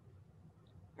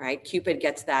 Right? Cupid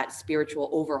gets that spiritual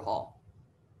overhaul.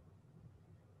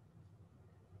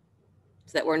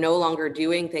 So that we're no longer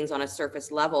doing things on a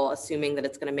surface level, assuming that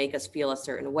it's going to make us feel a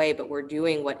certain way, but we're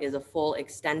doing what is a full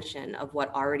extension of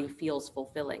what already feels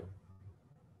fulfilling.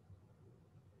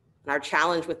 And our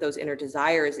challenge with those inner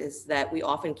desires is that we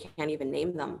often can't even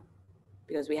name them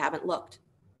because we haven't looked.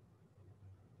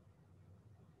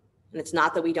 And it's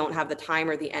not that we don't have the time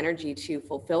or the energy to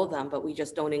fulfill them, but we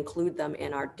just don't include them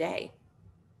in our day.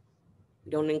 We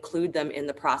don't include them in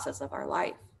the process of our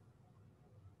life.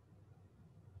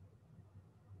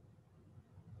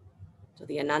 So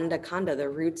the Anandakanda, the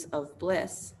roots of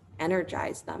bliss,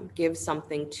 energize them, give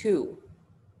something to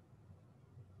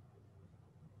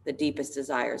the deepest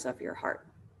desires of your heart.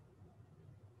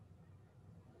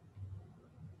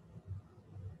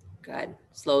 Good.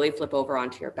 Slowly flip over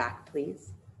onto your back,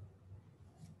 please.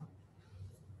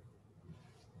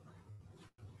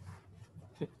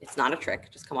 It's not a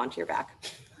trick, just come onto your back.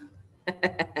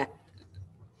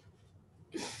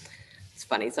 It's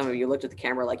funny, some of you looked at the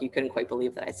camera like you couldn't quite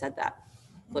believe that I said that.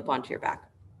 Flip onto your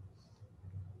back.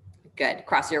 Good.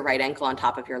 Cross your right ankle on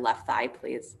top of your left thigh,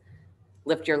 please.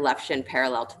 Lift your left shin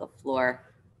parallel to the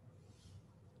floor.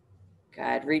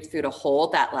 Good. Reach through to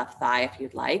hold that left thigh if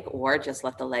you'd like, or just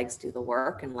let the legs do the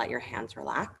work and let your hands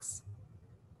relax.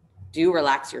 Do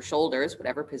relax your shoulders,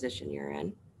 whatever position you're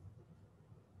in.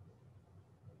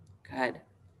 Good.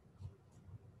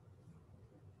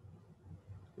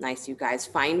 Nice, you guys.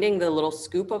 Finding the little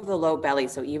scoop of the low belly.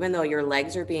 So even though your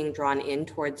legs are being drawn in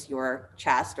towards your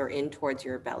chest or in towards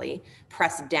your belly,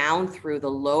 press down through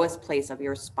the lowest place of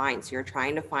your spine. So you're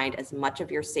trying to find as much of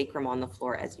your sacrum on the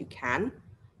floor as you can.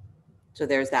 So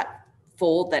there's that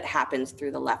fold that happens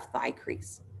through the left thigh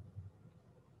crease.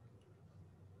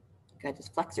 Good,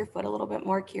 just flex your foot a little bit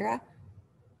more, Kira.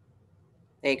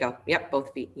 There you go. Yep,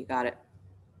 both feet, you got it.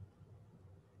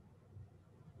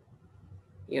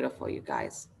 Beautiful, you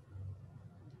guys.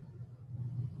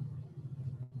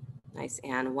 Nice,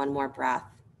 Anne, one more breath.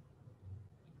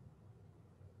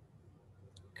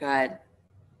 Good.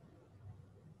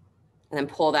 And then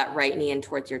pull that right knee in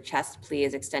towards your chest,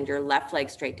 please. Extend your left leg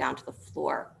straight down to the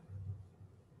floor.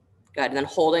 Good, and then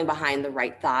holding behind the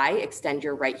right thigh, extend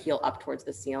your right heel up towards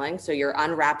the ceiling. So you're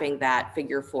unwrapping that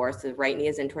figure four. So the right knee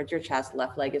is in towards your chest,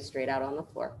 left leg is straight out on the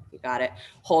floor. You got it.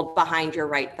 Hold behind your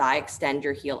right thigh, extend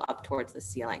your heel up towards the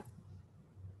ceiling.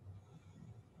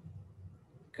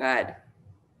 Good.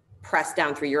 Press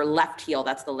down through your left heel.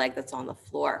 That's the leg that's on the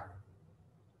floor.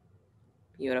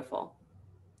 Beautiful.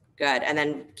 Good, and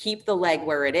then keep the leg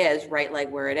where it is, right leg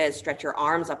where it is. Stretch your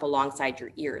arms up alongside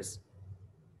your ears.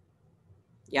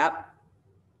 Yep.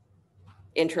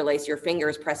 Interlace your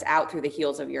fingers, press out through the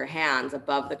heels of your hands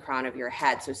above the crown of your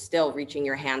head. So still reaching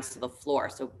your hands to the floor.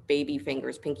 So baby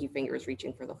fingers, pinky fingers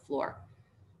reaching for the floor.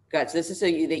 Good, so this is so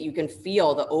that you can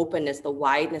feel the openness, the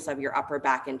wideness of your upper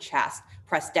back and chest.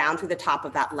 Press down through the top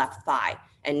of that left thigh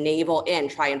and navel in,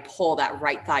 try and pull that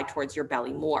right thigh towards your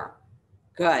belly more.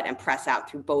 Good, and press out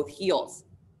through both heels.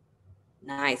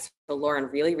 Nice, so Lauren,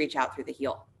 really reach out through the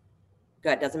heel.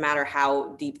 Good, doesn't matter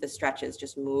how deep the stretch is,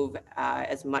 just move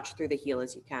as much through the heel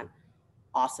as you can.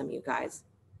 Awesome, you guys.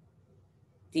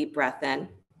 Deep breath in.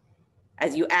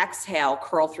 As you exhale,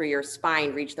 curl through your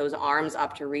spine, reach those arms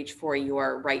up to reach for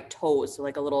your right toes. So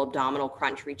like a little abdominal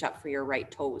crunch, reach up for your right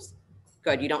toes.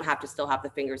 Good, you don't have to still have the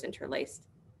fingers interlaced.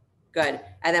 Good,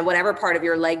 and then whatever part of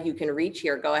your leg you can reach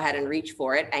here, go ahead and reach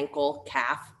for it. Ankle,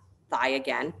 calf, thigh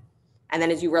again. And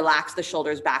then as you relax the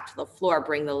shoulders back to the floor,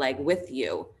 bring the leg with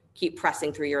you. Keep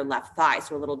pressing through your left thigh,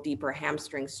 so a little deeper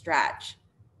hamstring stretch.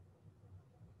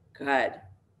 Good.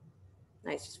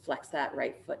 Nice, just flex that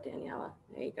right foot, Daniela.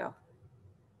 There you go.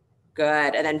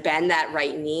 Good, and then bend that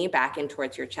right knee back in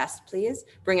towards your chest, please.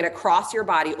 Bring it across your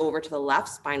body over to the left,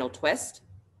 spinal twist.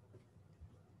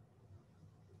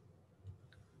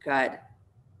 Good.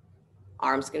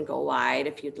 Arms can go wide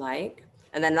if you'd like.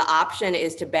 And then the option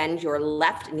is to bend your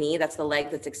left knee, that's the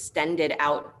leg that's extended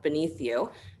out beneath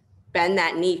you. Bend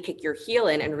that knee, kick your heel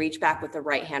in, and reach back with the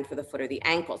right hand for the foot or the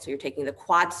ankle. So you're taking the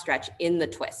quad stretch in the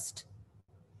twist.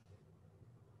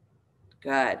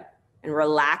 Good. And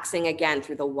relaxing again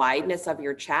through the wideness of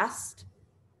your chest.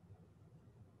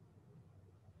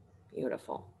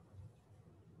 Beautiful.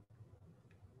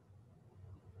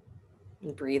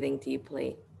 And breathing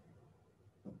deeply.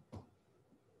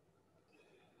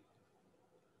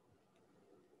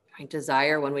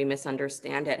 Desire, when we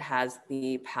misunderstand it, has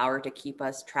the power to keep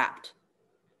us trapped.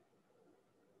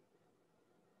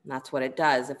 And that's what it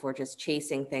does. If we're just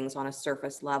chasing things on a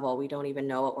surface level, we don't even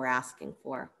know what we're asking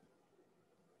for.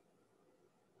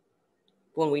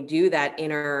 When we do that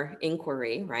inner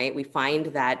inquiry, right, we find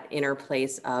that inner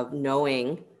place of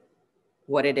knowing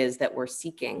what it is that we're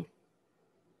seeking.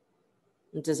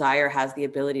 Desire has the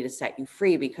ability to set you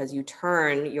free because you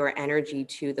turn your energy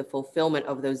to the fulfillment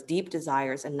of those deep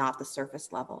desires and not the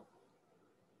surface level.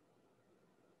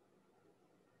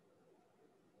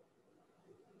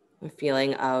 A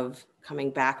feeling of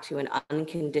coming back to an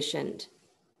unconditioned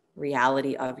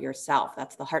reality of yourself.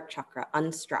 That's the heart chakra,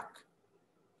 unstruck,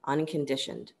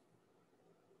 unconditioned.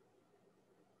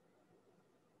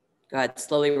 Good.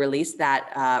 Slowly release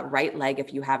that right leg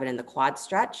if you have it in the quad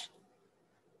stretch.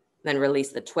 Then release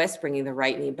the twist, bringing the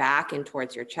right knee back in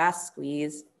towards your chest,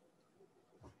 squeeze.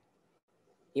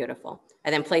 Beautiful.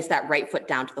 And then place that right foot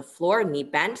down to the floor, knee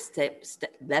bent,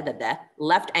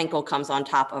 left ankle comes on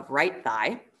top of right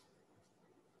thigh.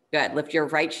 Good, lift your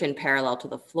right shin parallel to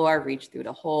the floor, reach through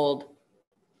to hold.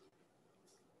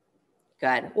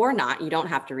 Good, or not, you don't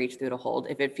have to reach through to hold.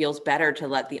 If it feels better to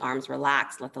let the arms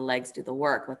relax, let the legs do the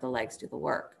work, let the legs do the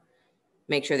work.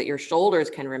 Make sure that your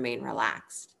shoulders can remain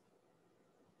relaxed.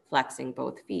 Flexing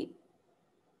both feet.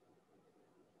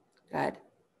 Good.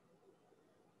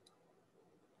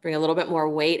 Bring a little bit more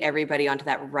weight, everybody, onto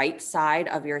that right side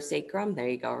of your sacrum. There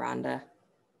you go, Rhonda.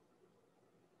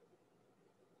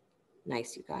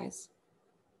 Nice, you guys.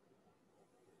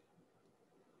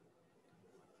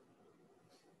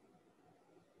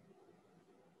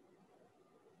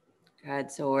 Good,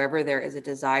 so wherever there is a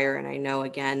desire, and I know,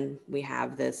 again, we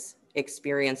have this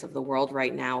experience of the world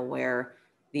right now where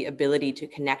the ability to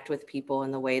connect with people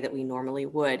in the way that we normally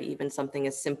would, even something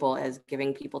as simple as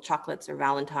giving people chocolates or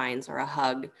Valentine's or a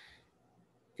hug,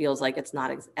 feels like it's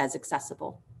not as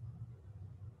accessible.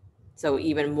 So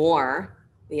even more,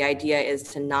 the idea is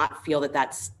to not feel that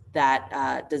that's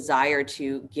that desire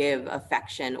to give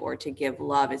affection or to give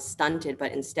love is stunted,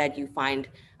 but instead you find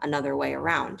another way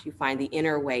around. You find the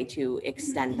inner way to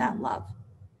extend that love.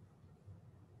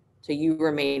 So you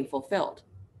remain fulfilled,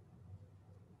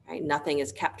 right? Nothing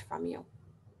is kept from you.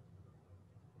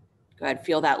 Go ahead,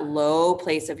 feel that low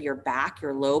place of your back,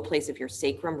 your low place of your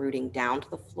sacrum rooting down to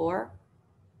the floor.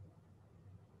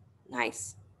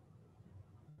 Nice.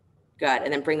 Good,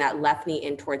 and then bring that left knee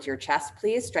in towards your chest,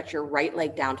 please. Stretch your right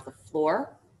leg down to the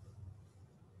floor.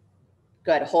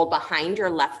 Good, hold behind your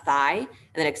left thigh and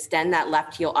then extend that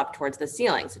left heel up towards the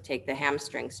ceiling. So take the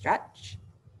hamstring stretch.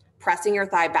 Pressing your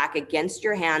thigh back against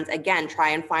your hands. Again, try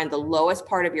and find the lowest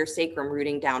part of your sacrum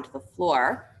rooting down to the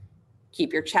floor.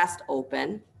 Keep your chest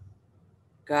open.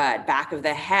 Good, back of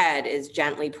the head is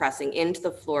gently pressing into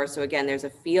the floor. So again, there's a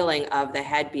feeling of the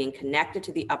head being connected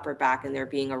to the upper back and there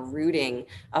being a rooting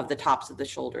of the tops of the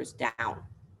shoulders down.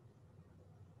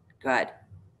 Good.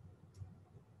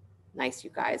 Nice, you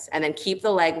guys. And then keep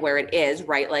the leg where it is.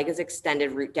 Right leg is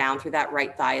extended, root down through that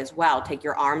right thigh as well. Take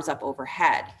your arms up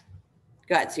overhead.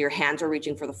 Good. So your hands are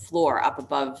reaching for the floor up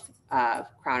above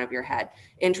crown of your head.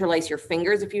 Interlace your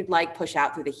fingers if you'd like. Push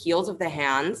out through the heels of the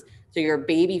hands. So your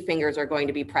baby fingers are going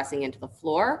to be pressing into the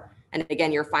floor. And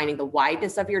again, you're finding the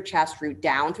wideness of your chest, root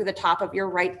down through the top of your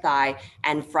right thigh.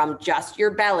 And from just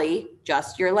your belly,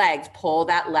 just your legs, pull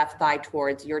that left thigh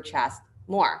towards your chest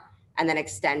more. And then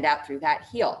extend out through that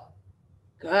heel.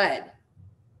 Good.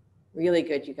 Really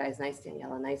good, you guys. Nice,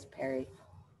 Daniela. Nice, Perry.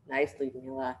 Nice,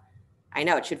 Ludmila. I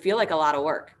know, it should feel like a lot of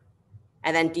work.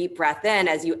 And then deep breath in.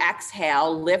 As you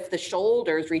exhale, lift the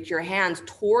shoulders, reach your hands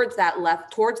towards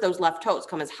those left toes.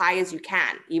 Come as high as you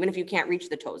can. Even if you can't reach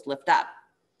the toes, lift up.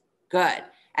 Good.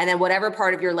 And then whatever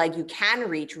part of your leg you can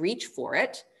reach, reach for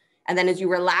it. And then as you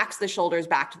relax the shoulders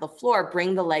back to the floor,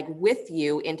 bring the leg with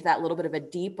you into that little bit of a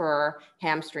deeper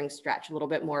hamstring stretch, a little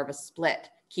bit more of a split.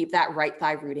 Keep that right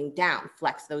thigh rooting down.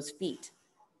 Flex those feet.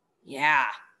 Yeah.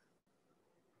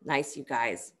 Nice, you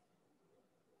guys.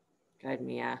 Good,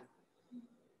 Mia.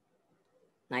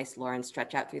 Nice, Lauren.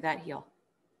 Stretch out through that heel.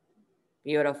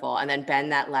 Beautiful. And then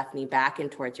bend that left knee back in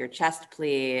towards your chest,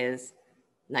 please.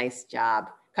 Nice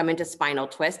job. Come into spinal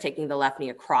twist, taking the left knee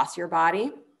across your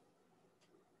body.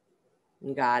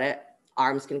 You got it.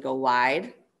 Arms can go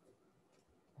wide.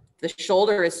 The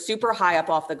shoulder is super high up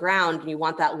off the ground and you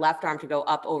want that left arm to go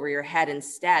up over your head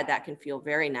instead. That can feel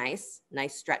very nice.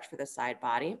 Nice stretch for the side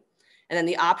body. And then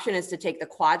the option is to take the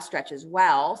quad stretch as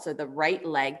well. So the right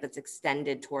leg that's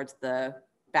extended towards the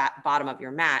bottom of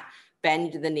your mat,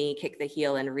 bend the knee, kick the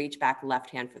heel, and reach back left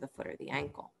hand for the foot or the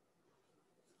ankle.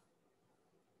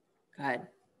 Good.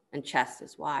 And chest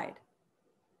is wide.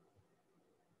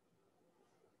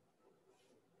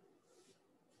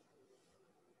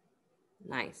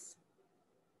 Nice.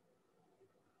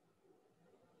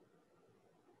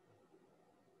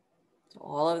 So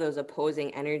all of those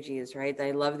opposing energies, right?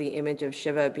 I love the image of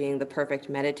Shiva being the perfect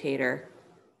meditator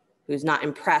who's not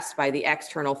impressed by the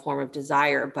external form of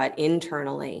desire, but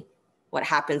internally, what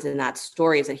happens in that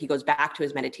story is that he goes back to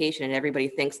his meditation and everybody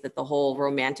thinks that the whole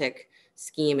romantic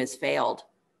scheme has failed.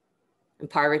 And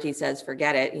Parvati says,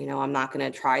 forget it. You know, I'm not going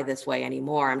to try this way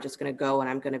anymore. I'm just going to go and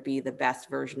I'm going to be the best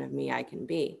version of me I can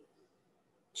be.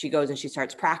 She goes and she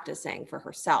starts practicing for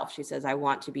herself. She says, I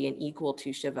want to be an equal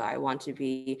to Shiva. I want to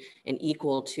be an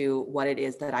equal to what it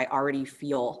is that I already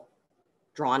feel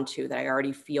drawn to, that I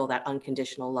already feel that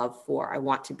unconditional love for. I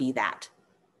want to be that.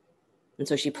 And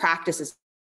so she practices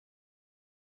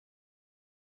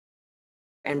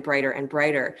and brighter and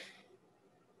brighter.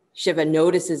 Shiva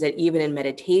notices it even in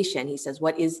meditation. He says,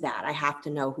 what is that? I have to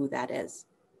know who that is.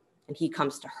 And he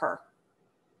comes to her.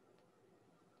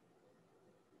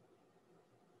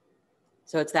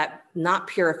 So it's that not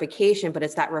purification, but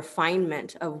it's that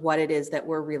refinement of what it is that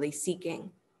we're really seeking.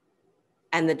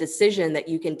 And the decision that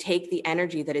you can take the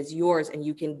energy that is yours and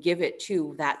you can give it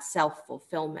to that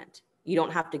self-fulfillment. You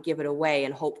don't have to give it away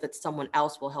and hope that someone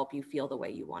else will help you feel the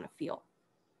way you want to feel.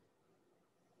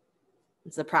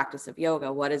 It's the practice of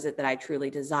yoga. What is it that I truly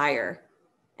desire?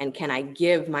 And can I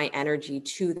give my energy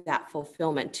to that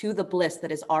fulfillment, to the bliss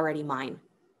that is already mine?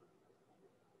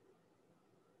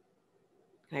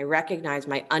 Can I recognize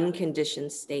my unconditioned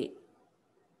state?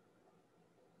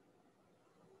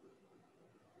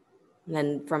 And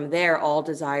then from there, all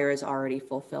desire is already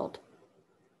fulfilled.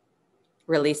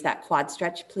 Release that quad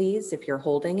stretch, please, if you're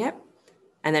holding it.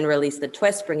 And then release the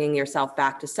twist, bringing yourself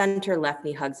back to center. Left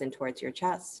knee hugs in towards your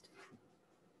chest.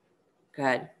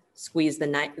 Good. Squeeze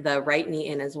the right knee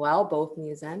in as well, both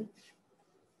knees in.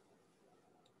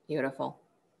 Beautiful.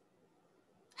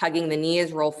 Hugging the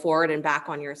knees, roll forward and back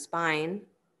on your spine.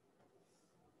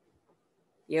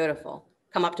 Beautiful.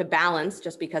 Come up to balance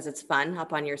just because it's fun,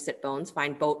 up on your sit bones.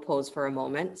 Find boat pose for a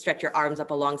moment. Stretch your arms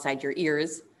up alongside your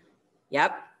ears.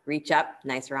 Yep, reach up.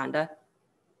 Nice, Rhonda.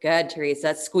 Good,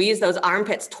 Teresa. Squeeze those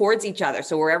armpits towards each other.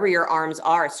 So wherever your arms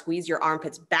are, squeeze your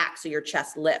armpits back so your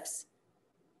chest lifts.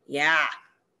 Yeah,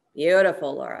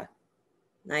 beautiful, Laura.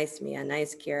 Nice, Mia.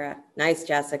 Nice, Kira. Nice,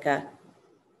 Jessica.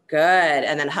 Good.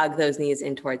 And then hug those knees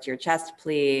in towards your chest,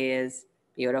 please.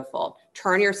 Beautiful.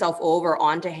 Turn yourself over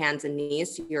onto hands and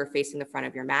knees so you're facing the front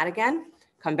of your mat again.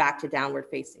 Come back to downward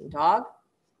facing dog.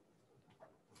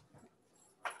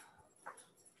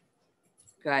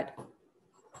 Good.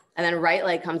 And then right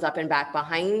leg comes up and back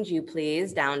behind you,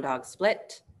 please. Down dog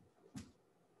split.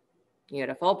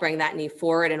 Beautiful. Bring that knee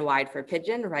forward and wide for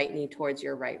pigeon. Right knee towards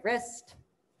your right wrist.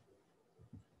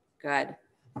 Good.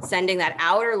 Sending that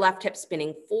outer left hip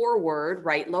spinning forward,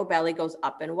 right low belly goes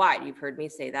up and wide. You've heard me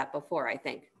say that before, I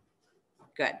think.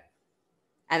 Good.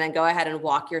 And then go ahead and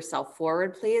walk yourself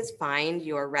forward, please. Find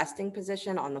your resting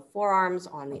position on the forearms,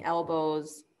 on the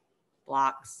elbows,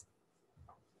 blocks.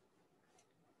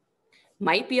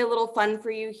 Might be a little fun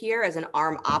for you here as an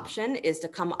arm option is to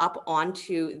come up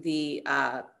onto the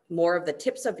more of the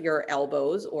tips of your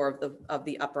elbows or of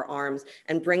the upper arms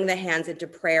and bring the hands into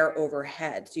prayer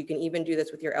overhead. So you can even do this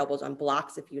with your elbows on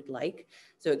blocks if you'd like.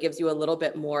 So it gives you a little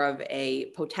bit more of a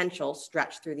potential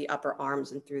stretch through the upper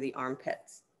arms and through the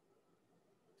armpits.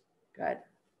 Good.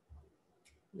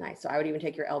 Nice. So I would even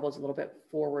take your elbows a little bit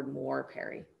forward more,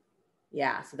 Perry.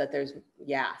 Yeah, so that there's,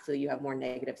 yeah, so you have more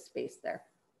negative space there.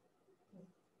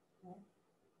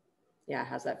 Yeah,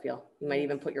 how's that feel? You might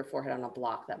even put your forehead on a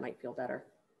block. That might feel better.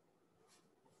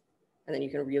 And then you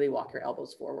can really walk your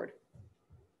elbows forward.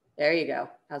 There you go.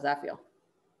 How's that feel?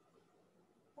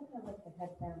 I like the head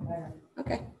down better.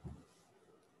 Okay.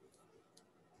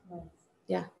 Nice.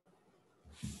 Yeah.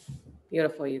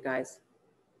 Beautiful, you guys.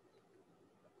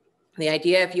 The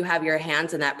idea, if you have your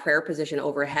hands in that prayer position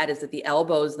overhead, is that the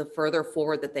elbows, the further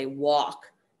forward that they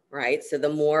walk, right? So the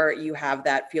more you have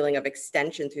that feeling of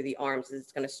extension through the arms,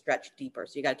 it's going to stretch deeper.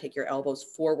 So you got to take your elbows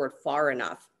forward far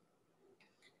enough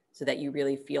so that you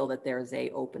really feel that there's a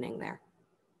opening there.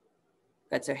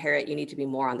 Good. So Harriet, you need to be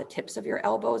more on the tips of your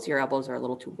elbows. Your elbows are a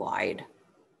little too wide.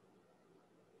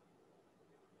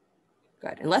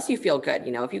 Good. Unless you feel good.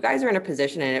 You know, if you guys are in a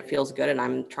position and it feels good and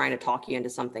I'm trying to talk you into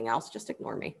something else, just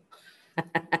ignore me.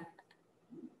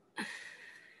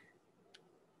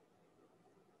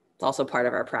 It's also part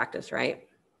of our practice, right?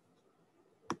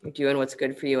 You're doing what's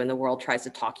good for you and the world tries to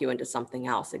talk you into something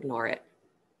else. Ignore it,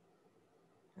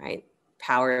 right?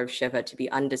 Power of Shiva to be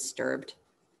undisturbed.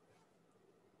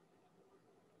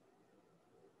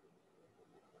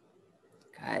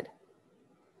 Good.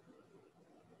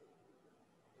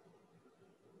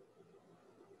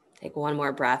 Take one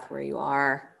more breath where you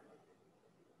are.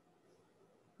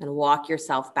 And walk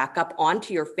yourself back up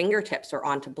onto your fingertips or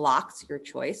onto blocks, your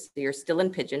choice. So you're still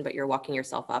in pigeon, but you're walking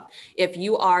yourself up. If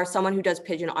you are someone who does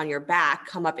pigeon on your back,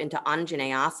 come up into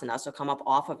Anjaneyasana. So come up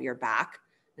off of your back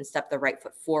and step the right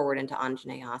foot forward into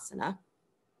Anjaneyasana.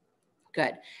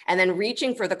 Good. And then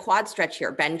reaching for the quad stretch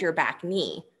here, bend your back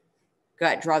knee.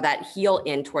 Good. Draw that heel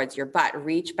in towards your butt.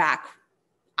 Reach back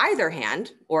either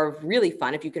hand, or really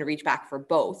fun if you can reach back for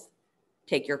both.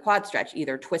 Take your quad stretch,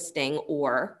 either twisting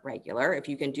or regular. If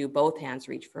you can do both hands,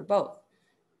 reach for both.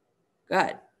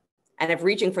 Good. And if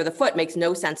reaching for the foot makes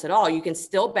no sense at all, you can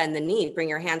still bend the knee, bring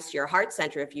your hands to your heart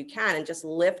center if you can, and just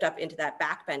lift up into that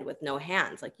back bend with no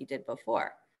hands like you did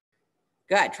before.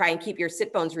 Good. Try and keep your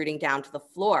sit bones rooting down to the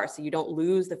floor so you don't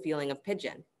lose the feeling of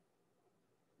pigeon.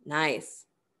 Nice.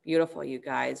 Beautiful, you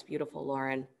guys. Beautiful,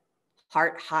 Lauren.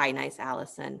 Heart high. Nice,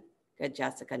 Allison. Good,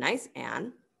 Jessica. Nice,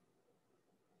 Anne.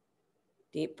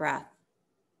 Deep breath.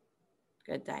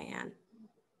 Good, Diane.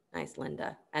 Nice,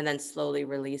 Linda. And then slowly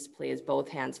release, please. Both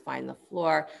hands find the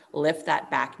floor. Lift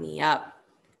that back knee up.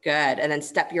 Good. And then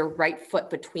step your right foot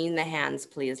between the hands,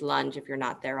 please. Lunge if you're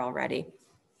not there already.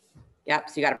 Yep.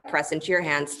 So you got to press into your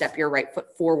hands. Step your right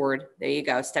foot forward. There you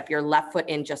go. Step your left foot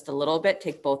in just a little bit.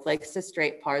 Take both legs to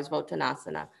straight.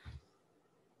 Parsvottanasana.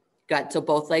 Good. So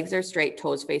both legs are straight,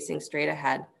 toes facing straight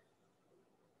ahead.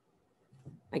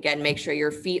 Again, make sure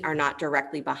your feet are not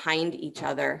directly behind each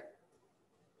other.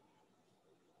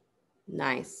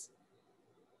 Nice.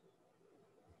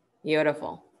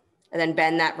 Beautiful. And then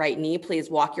bend that right knee. Please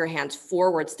walk your hands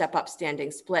forward, step up,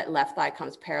 standing split. Left thigh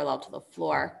comes parallel to the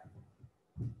floor.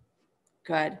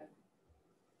 Good.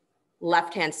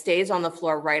 Left hand stays on the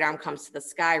floor, right arm comes to the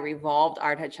sky, revolved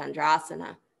Ardha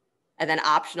Chandrasana. And then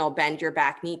optional, bend your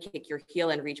back knee, kick your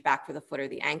heel and reach back for the foot or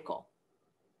the ankle.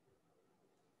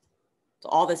 So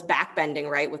all this back bending,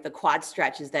 right, with the quad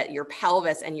stretch is that your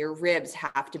pelvis and your ribs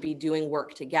have to be doing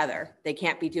work together. They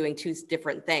can't be doing two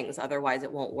different things. Otherwise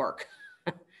it won't work.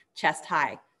 Chest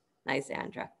high. Nice,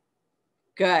 Andra.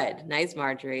 Good. Nice,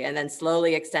 Marjorie. And then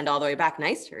slowly extend all the way back.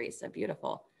 Nice, Teresa.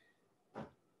 Beautiful.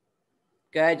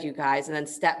 Good, you guys. And then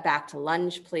step back to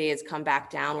lunge, please. Come back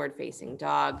downward facing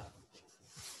dog.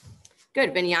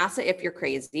 Good. Vinyasa if you're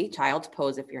crazy. Child's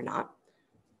pose if you're not.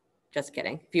 Just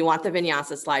kidding. If you want the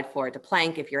vinyasa, slide forward to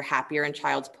plank. If you're happier in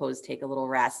child's pose, take a little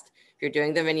rest. If you're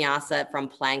doing the vinyasa from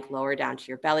plank, lower down to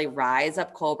your belly, rise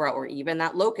up cobra, or even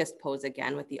that locust pose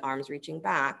again with the arms reaching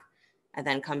back, and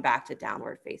then come back to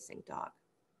downward facing dog.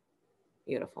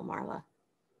 Beautiful, Marla.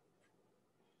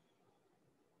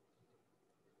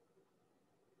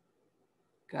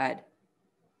 Good.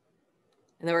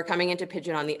 And then we're coming into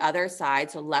pigeon on the other side.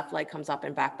 So left leg comes up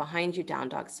and back behind you, down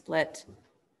dog split.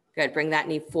 Good. Bring that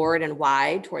knee forward and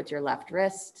wide towards your left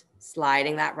wrist,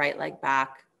 sliding that right leg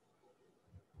back.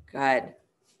 Good.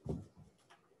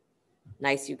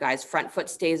 Nice, you guys. Front foot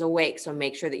stays awake, so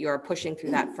make sure that you are pushing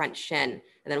through that front shin.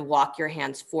 And then walk your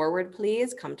hands forward,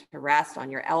 please. Come to rest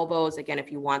on your elbows. Again,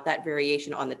 if you want that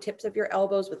variation on the tips of your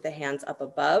elbows with the hands up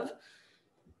above,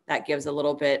 that gives a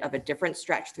little bit of a different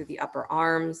stretch through the upper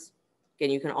arms. Again,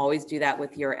 you can always do that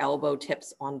with your elbow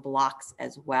tips on blocks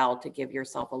as well to give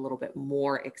yourself a little bit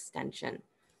more extension.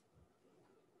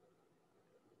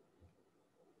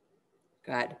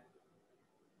 Good.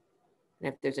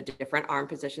 And if there's a different arm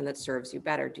position that serves you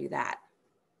better, do that.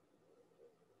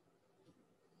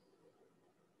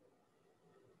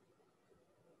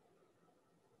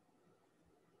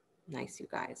 Nice, you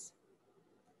guys.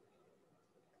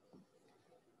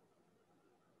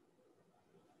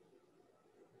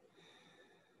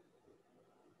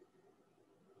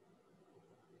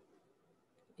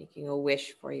 Making a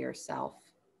wish for yourself.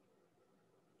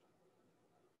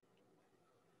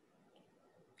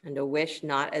 And a wish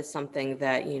not as something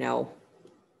that, you know,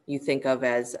 you think of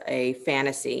as a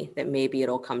fantasy that maybe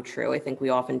it'll come true. I think we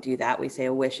often do that. We say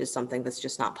a wish is something that's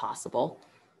just not possible.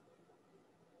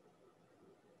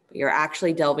 But you're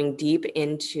actually delving deep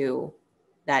into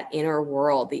that inner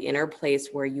world, the inner place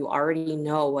where you already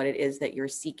know what it is that you're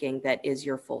seeking that is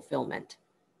your fulfillment,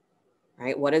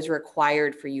 right? What is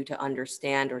required for you to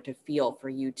understand or to feel for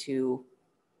you to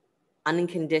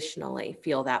unconditionally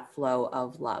feel that flow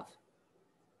of love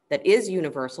that is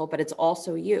universal, but it's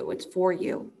also you, it's for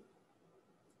you.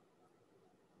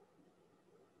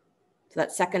 So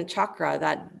that second chakra,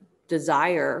 that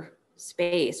desire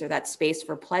space or that space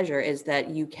for pleasure is that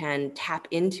you can tap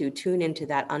into, tune into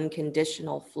that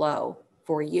unconditional flow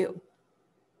for you.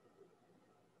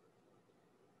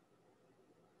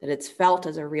 That it's felt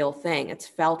as a real thing. It's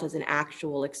felt as an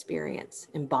actual experience,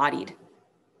 embodied.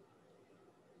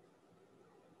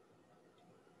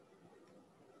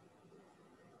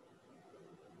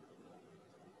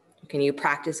 Can you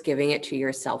practice giving it to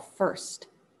yourself first?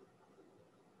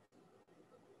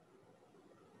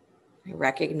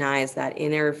 Recognize that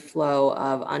inner flow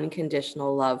of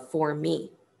unconditional love for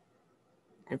me.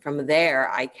 And from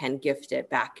there, I can gift it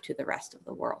back to the rest of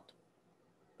the world.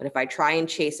 But if I try and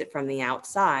chase it from the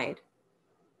outside,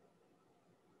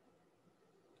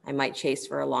 I might chase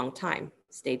for a long time,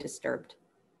 stay disturbed.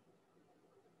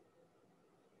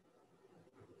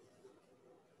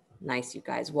 Nice, you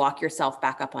guys. Walk yourself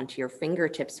back up onto your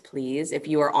fingertips, please. If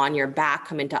you are on your back,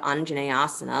 come into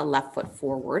Anjaneyasana, left foot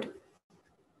forward.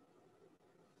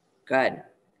 Good.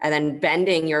 And then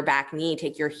bending your back knee,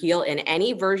 take your heel in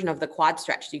any version of the quad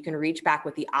stretch. So you can reach back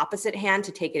with the opposite hand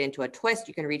to take it into a twist.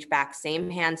 You can reach back, same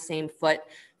hand, same foot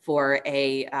for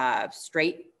a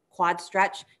straight quad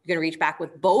stretch. You can reach back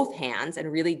with both hands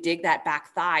and really dig that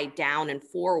back thigh down and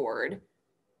forward.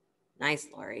 Nice,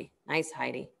 Lori. Nice,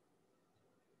 Heidi.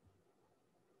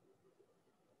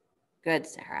 Good,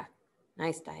 Sarah.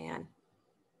 Nice, Diane.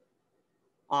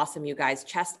 Awesome, you guys.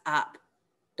 Chest up.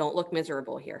 Don't look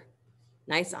miserable here.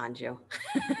 Nice, Anju.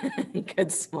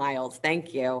 Good smiles.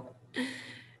 Thank you.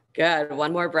 Good.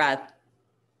 One more breath.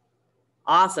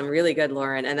 Awesome. Really good,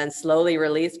 Lauren. And then slowly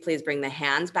release. Please bring the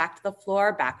hands back to the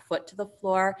floor, back foot to the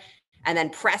floor, and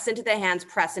then press into the hands,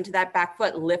 press into that back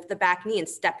foot, lift the back knee and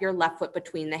step your left foot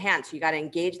between the hands. So you got to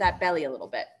engage that belly a little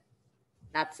bit.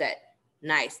 That's it.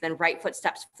 Nice. Then right foot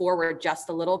steps forward just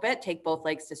a little bit. Take both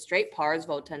legs to straight,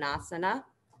 Parsvottanasana.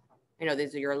 I know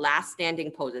these are your last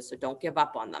standing poses, so don't give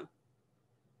up on them.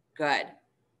 Good.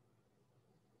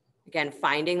 Again,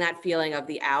 finding that feeling of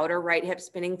the outer right hip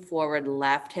spinning forward,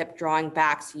 left hip drawing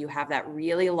back so you have that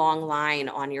really long line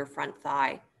on your front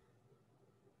thigh.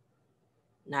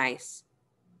 Nice.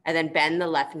 And then bend the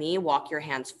left knee, walk your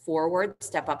hands forward,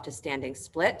 step up to standing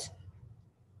split.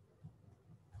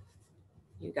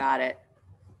 You got it.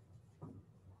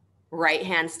 Right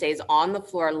hand stays on the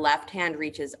floor, left hand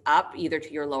reaches up either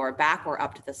to your lower back or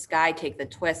up to the sky. Take the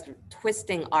twist,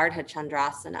 twisting Ardha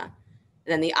Chandrasana.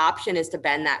 And then the option is to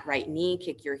bend that right knee,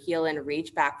 kick your heel in,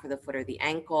 reach back for the foot or the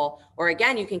ankle. Or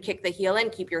again, you can kick the heel in,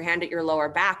 keep your hand at your lower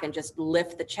back and just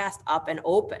lift the chest up and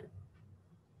open.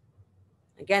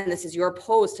 Again, this is your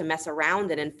pose to mess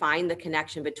around in and find the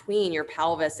connection between your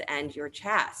pelvis and your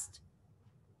chest.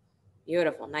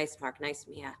 Beautiful. Nice, Mark. Nice,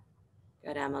 Mia.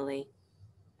 Good, Emily.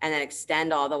 And then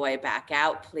extend all the way back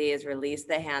out, please. Release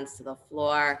the hands to the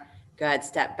floor. Good.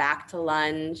 Step back to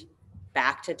lunge,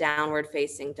 back to downward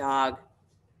facing dog.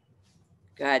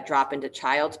 Good. Drop into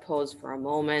child's pose for a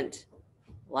moment.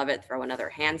 Love it. Throw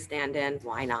another handstand in.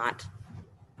 Why not?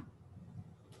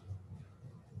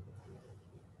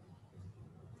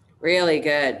 Really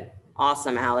good.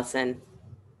 Awesome, Allison.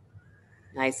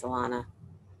 Nice, Alana.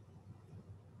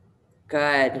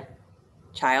 Good.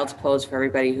 Child's pose for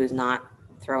everybody who's not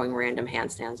throwing random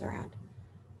handstands around.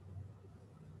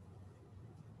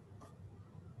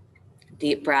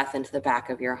 Deep breath into the back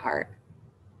of your heart.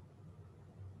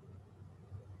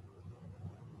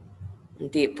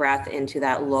 And deep breath into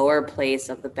that lower place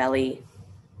of the belly,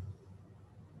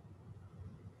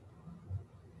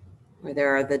 where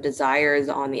there are the desires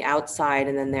on the outside,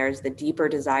 and then there's the deeper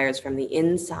desires from the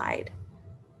inside.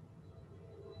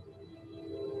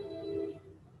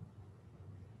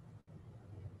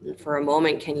 And for a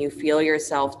moment, can you feel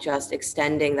yourself just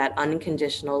extending that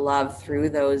unconditional love through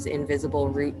those invisible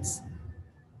roots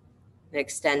that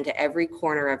extend to every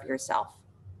corner of yourself?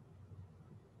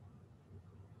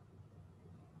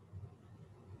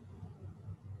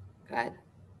 Good.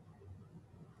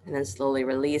 And then slowly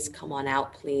release. Come on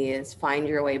out, please. Find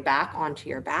your way back onto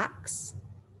your backs.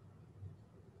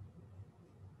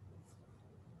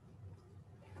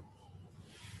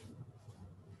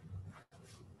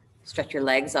 Stretch your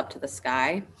legs up to the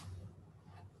sky.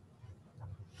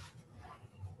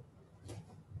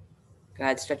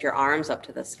 Good. Stretch your arms up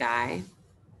to the sky.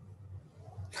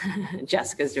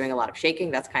 Jessica's doing a lot of shaking.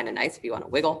 That's kind of nice. If you want to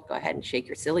wiggle, go ahead and shake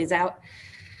your sillies out.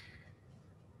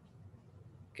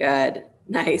 Good.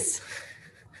 Nice.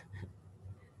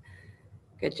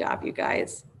 Good job, you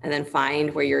guys. And then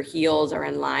find where your heels are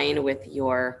in line with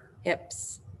your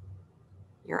hips.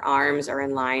 Your arms are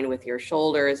in line with your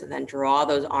shoulders, and then draw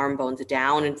those arm bones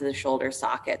down into the shoulder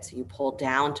socket. So you pull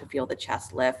down to feel the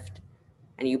chest lift,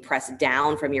 and you press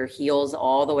down from your heels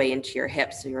all the way into your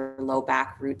hips, so your low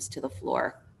back roots to the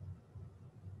floor.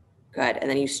 Good. And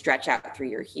then you stretch out through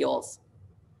your heels.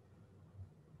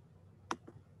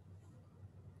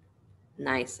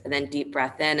 Nice. And then deep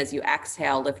breath in. As you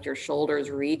exhale, lift your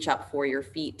shoulders, reach up for your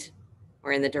feet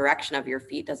or in the direction of your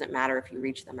feet. Doesn't matter if you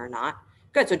reach them or not.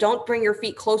 Good. So don't bring your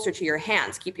feet closer to your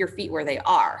hands. Keep your feet where they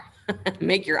are.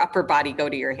 Make your upper body go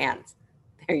to your hands.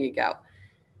 There you go.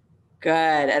 Good.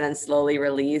 And then slowly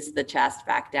release the chest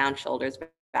back down, shoulders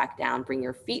back down. Bring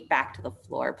your feet back to the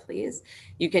floor, please.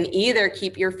 You can either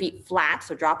keep your feet flat,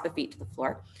 so drop the feet to the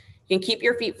floor. You can keep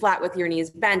your feet flat with your knees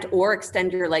bent or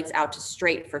extend your legs out to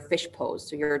straight for fish pose.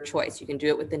 So your choice. You can do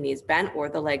it with the knees bent or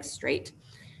the legs straight.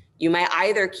 You may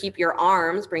either keep your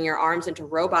arms, bring your arms into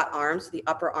robot arms, so the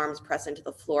upper arms press into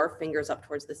the floor, fingers up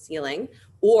towards the ceiling,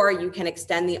 or you can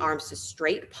extend the arms to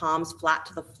straight, palms flat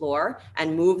to the floor,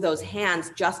 and move those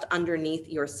hands just underneath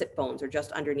your sit bones or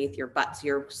just underneath your butt. So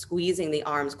you're squeezing the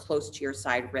arms close to your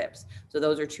side ribs. So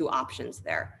those are two options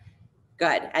there.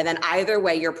 Good. And then either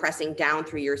way, you're pressing down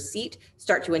through your seat.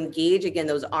 Start to engage, again,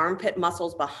 those armpit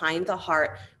muscles behind the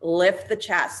heart. Lift the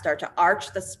chest, start to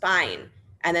arch the spine.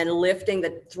 And then lifting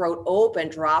the throat open,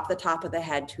 drop the top of the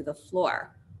head to the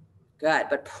floor. Good.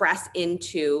 But press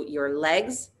into your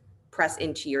legs, press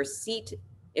into your seat.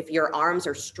 If your arms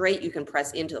are straight, you can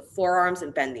press into the forearms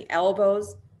and bend the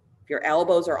elbows. If your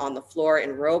elbows are on the floor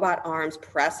in robot arms,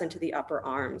 press into the upper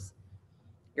arms.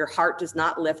 Your heart does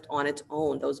not lift on its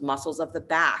own. Those muscles of the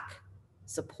back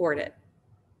support it.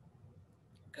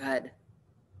 Good.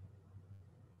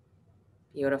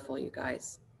 Beautiful, you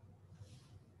guys.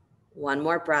 One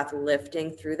more breath,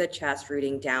 lifting through the chest,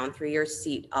 rooting down through your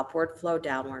seat, upward flow,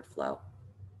 downward flow.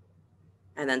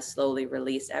 And then slowly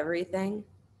release everything.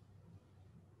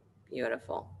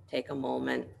 Beautiful. Take a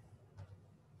moment.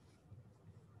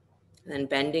 And then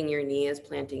bending your knees,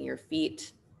 planting your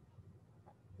feet.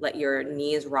 Let your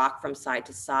knees rock from side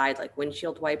to side like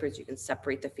windshield wipers. You can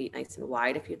separate the feet nice and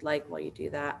wide if you'd like while you do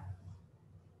that.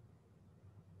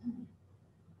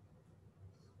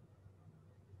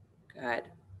 Good.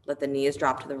 Let the knees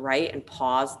drop to the right and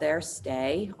pause there.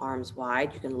 Stay, arms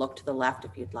wide. You can look to the left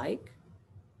if you'd like.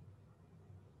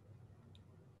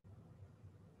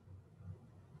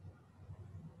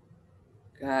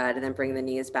 Good. And then bring the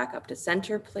knees back up to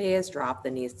center, please. Drop the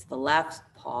knees to the left.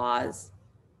 Pause.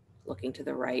 Looking to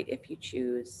the right if you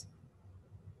choose.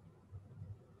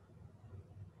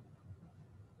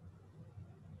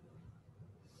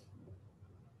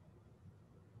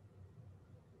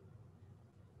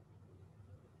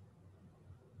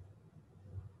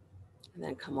 And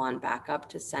then come on back up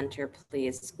to center,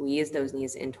 please. Squeeze those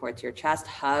knees in towards your chest.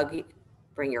 Hug.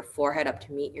 Bring your forehead up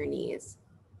to meet your knees.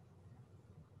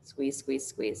 Squeeze, squeeze,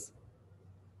 squeeze.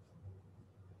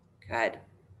 Good.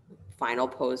 Final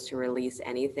pose to release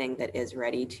anything that is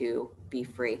ready to be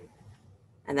free.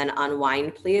 And then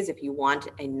unwind, please. If you want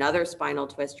another spinal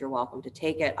twist, you're welcome to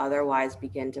take it. Otherwise,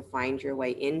 begin to find your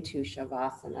way into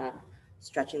Shavasana,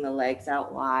 stretching the legs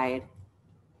out wide,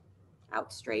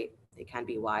 out straight. They can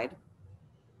be wide.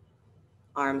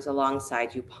 Arms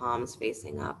alongside you, palms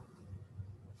facing up.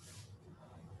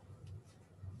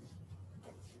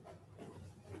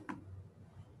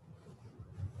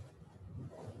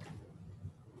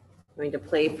 I'm going to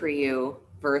play for you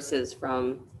verses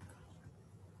from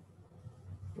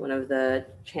one of the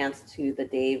chants to the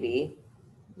Devi,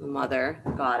 the mother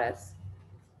goddess.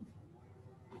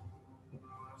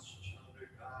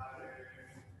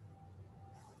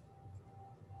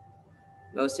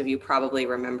 Most of you probably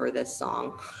remember this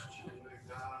song.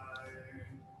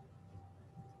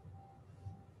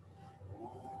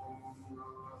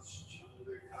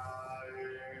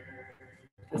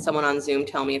 Can someone on Zoom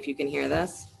tell me if you can hear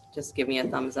this? Just give me a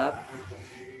thumbs up.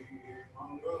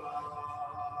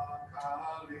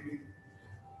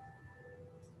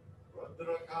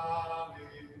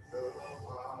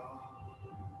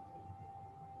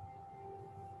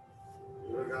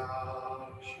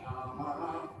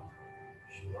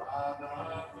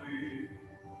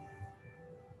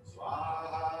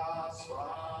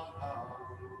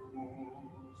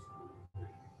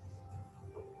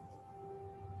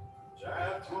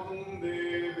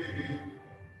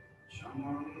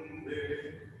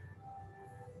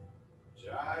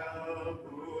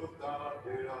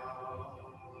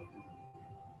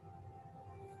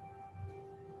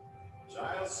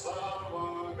 Jaya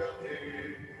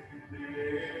Sarvagate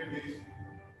Devi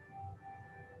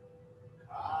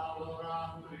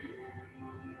Kalaramri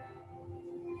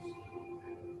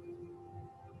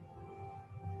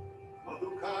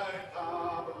Madhukai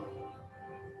Tava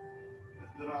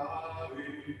Dravi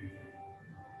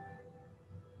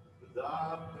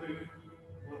Dapri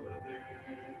Vade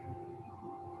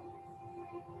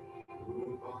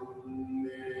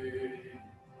Rupande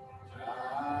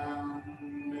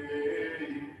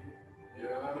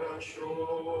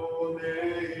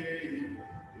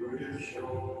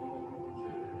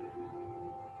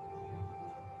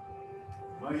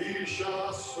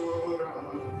Mahishasura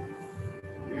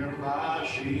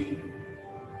Nirvashi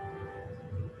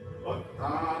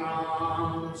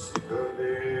Bhaktanam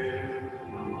Sikade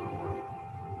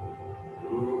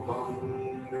Rupam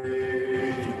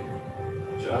Dehi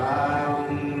Jayam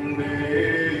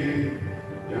Dehi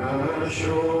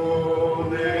Yashodehi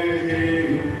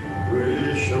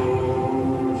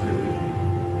Vishode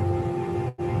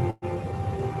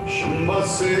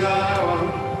Shambhasya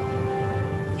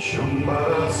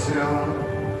Shambhasya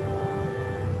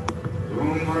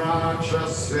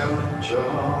Dhumrachasya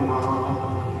Chama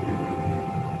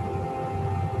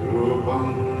Rupam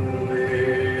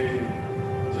Dehi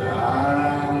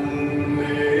Jayam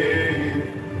Dehi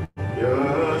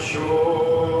Yashodehi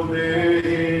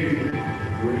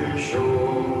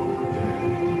Vishode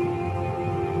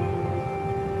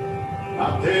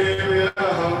Atevya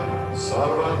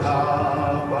Sarvadha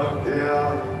Bhaktya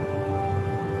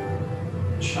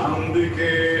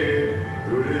Chandike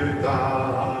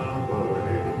Duritapare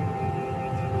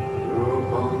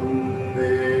Rupam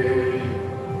Dehi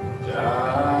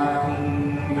Jayam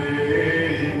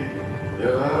Dehi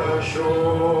Yashodehi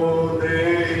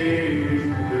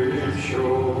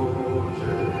Vishode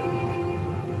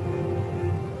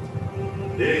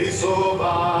Dehi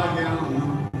Sobhagyam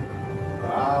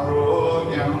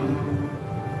Arogyam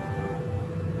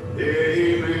Dehi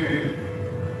Me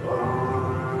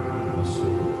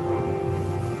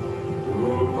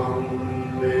Rupam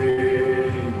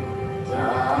Dehi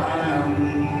Jayam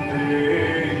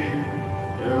Dehi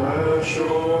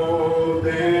Yashodehi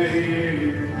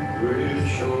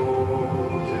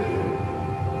Vishode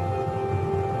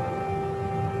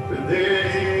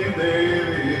Dehi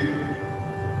Devi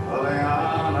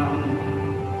Alayanam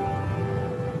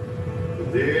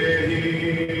Dehi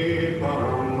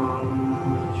Paramam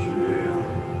Shriya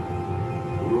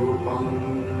Rupam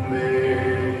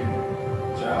Dehi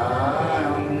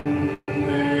Jayam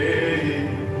Dehi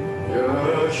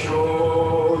Yashodehi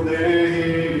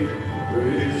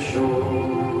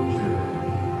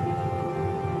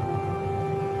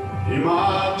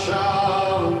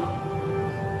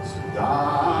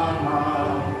Dharma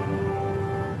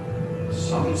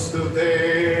Samstute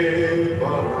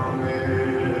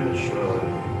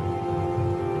Parameshwari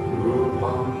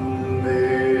Rupam Me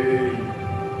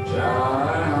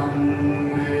Jayam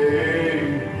Me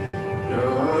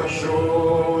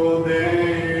Yashode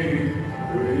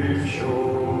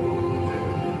Vishode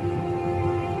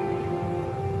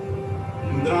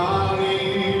Indrani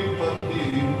Pati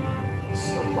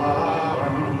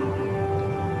Samparam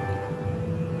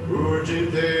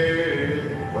Ujite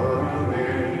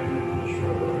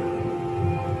Parameshwari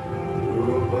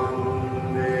Rupam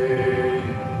Me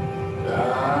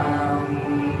Jayam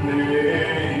Me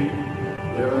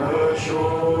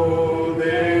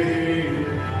Yashode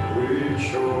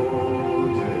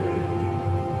Vishode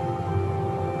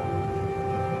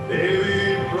Devi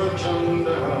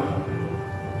Prachanda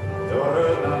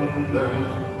Dharananda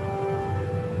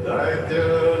Daitya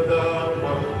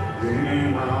Dharma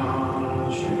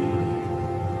Vinashi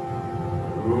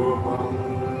Rupam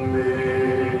Me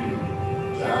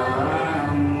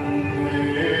Jayam Me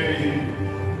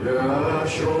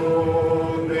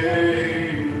Yashode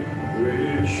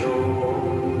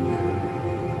Vishode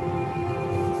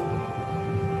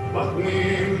Patni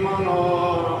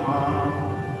Manorama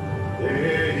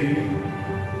Dehi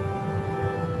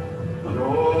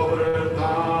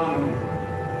Manovratan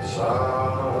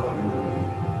Sari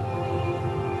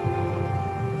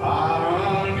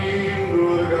Arani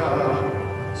Durga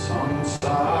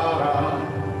Samsara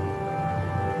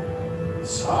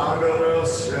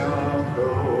Sagarasya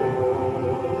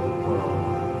Karopa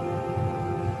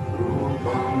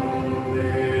Rupam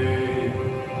Me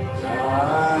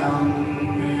Jayam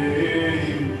Me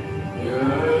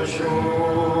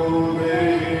Yashode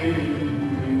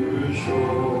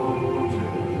Vishode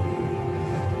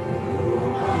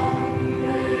Rupam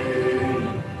Me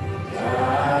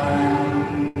Jayam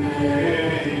Me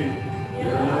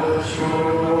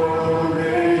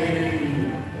Yashode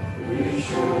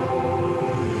Vishode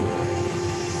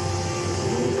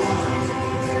Rupam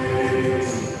Me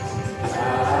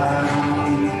Jayam Me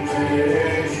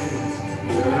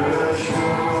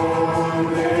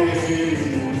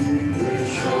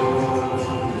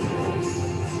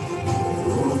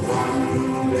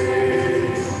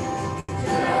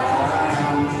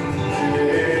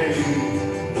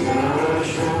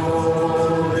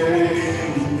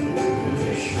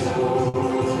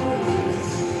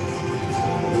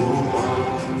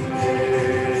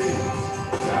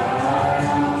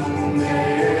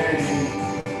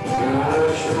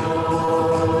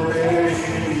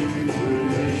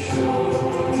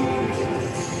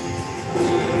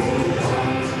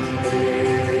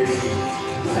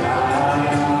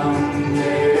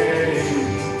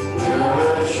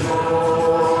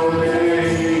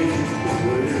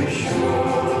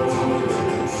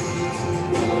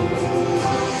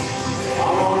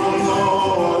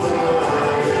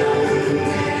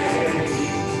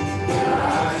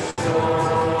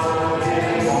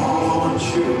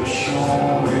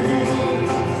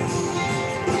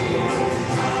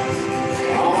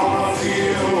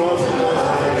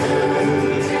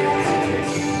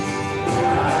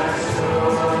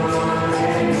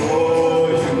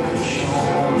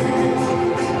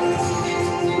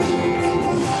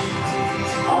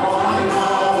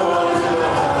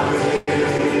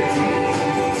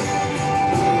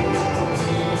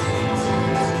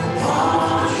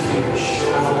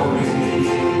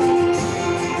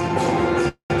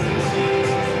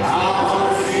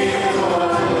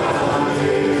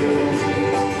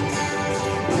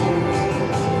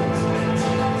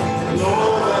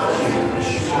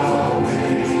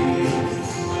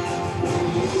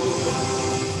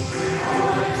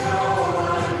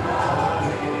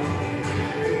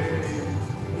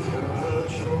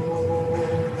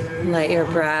Let your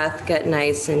breath get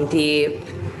nice and deep.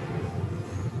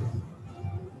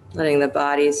 Letting the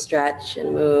body stretch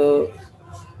and move.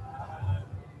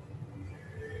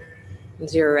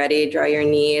 As you're ready, draw your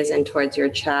knees in towards your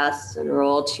chest and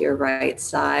roll to your right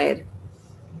side.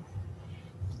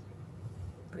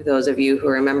 For those of you who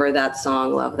remember that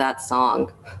song, love that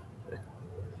song,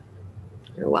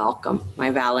 you're welcome. My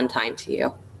Valentine to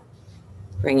you.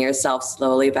 Bring yourself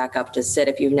slowly back up to sit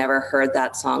if you've never heard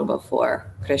that song before,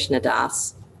 Krishna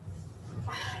Das.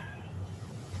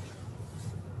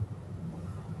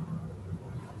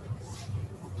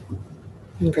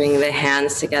 And bring the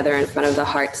hands together in front of the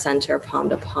heart center, palm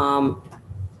to palm.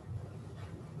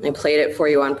 I played it for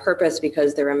you on purpose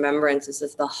because the remembrance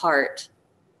is the heart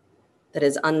that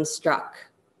is unstruck,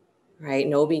 right?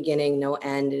 No beginning, no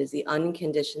end. It is the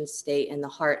unconditioned state, and the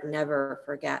heart never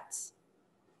forgets.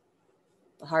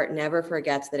 The heart never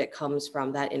forgets that it comes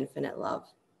from that infinite love.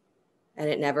 And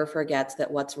it never forgets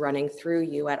that what's running through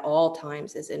you at all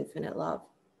times is infinite love.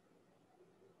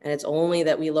 And it's only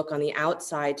that we look on the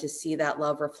outside to see that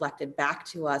love reflected back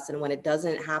to us. And when it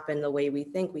doesn't happen the way we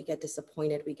think, we get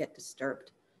disappointed, we get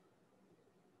disturbed.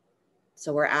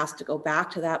 So we're asked to go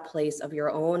back to that place of your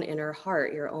own inner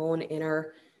heart, your own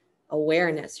inner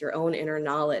awareness, your own inner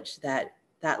knowledge that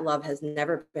that love has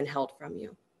never been held from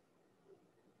you.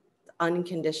 It's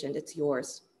unconditioned, it's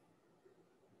yours.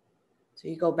 So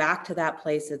you go back to that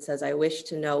place that says, I wish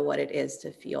to know what it is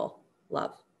to feel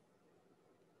love.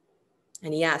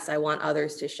 And yes, I want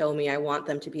others to show me, I want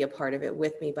them to be a part of it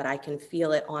with me, but I can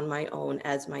feel it on my own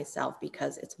as myself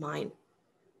because it's mine.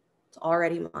 It's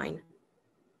already mine.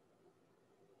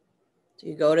 So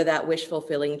you go to that wish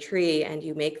fulfilling tree and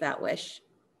you make that wish,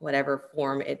 whatever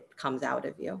form it comes out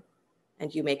of you,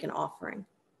 and you make an offering.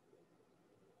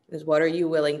 Is what are you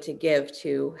willing to give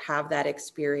to have that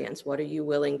experience? What are you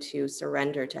willing to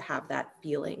surrender to have that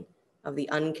feeling of the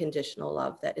unconditional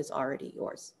love that is already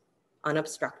yours,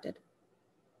 unobstructed?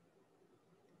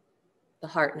 The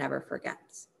heart never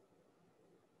forgets.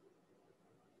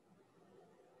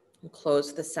 We'll close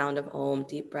with the sound of Om,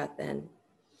 deep breath in.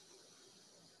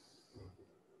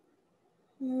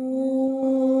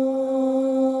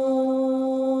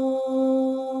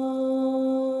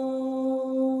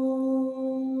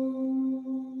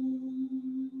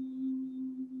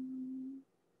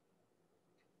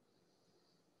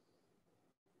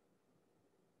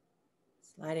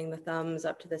 Sliding the thumbs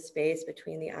up to the space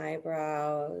between the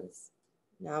eyebrows.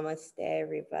 Namaste,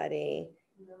 everybody.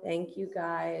 Thank you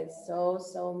guys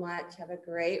so much. Have a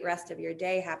great rest of your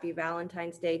day. Happy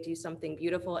Valentine's Day. Do something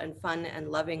beautiful and fun and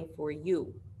loving for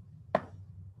you.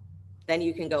 Then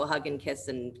you can go hug and kiss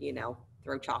and,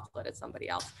 throw chocolate at somebody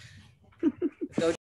else. Go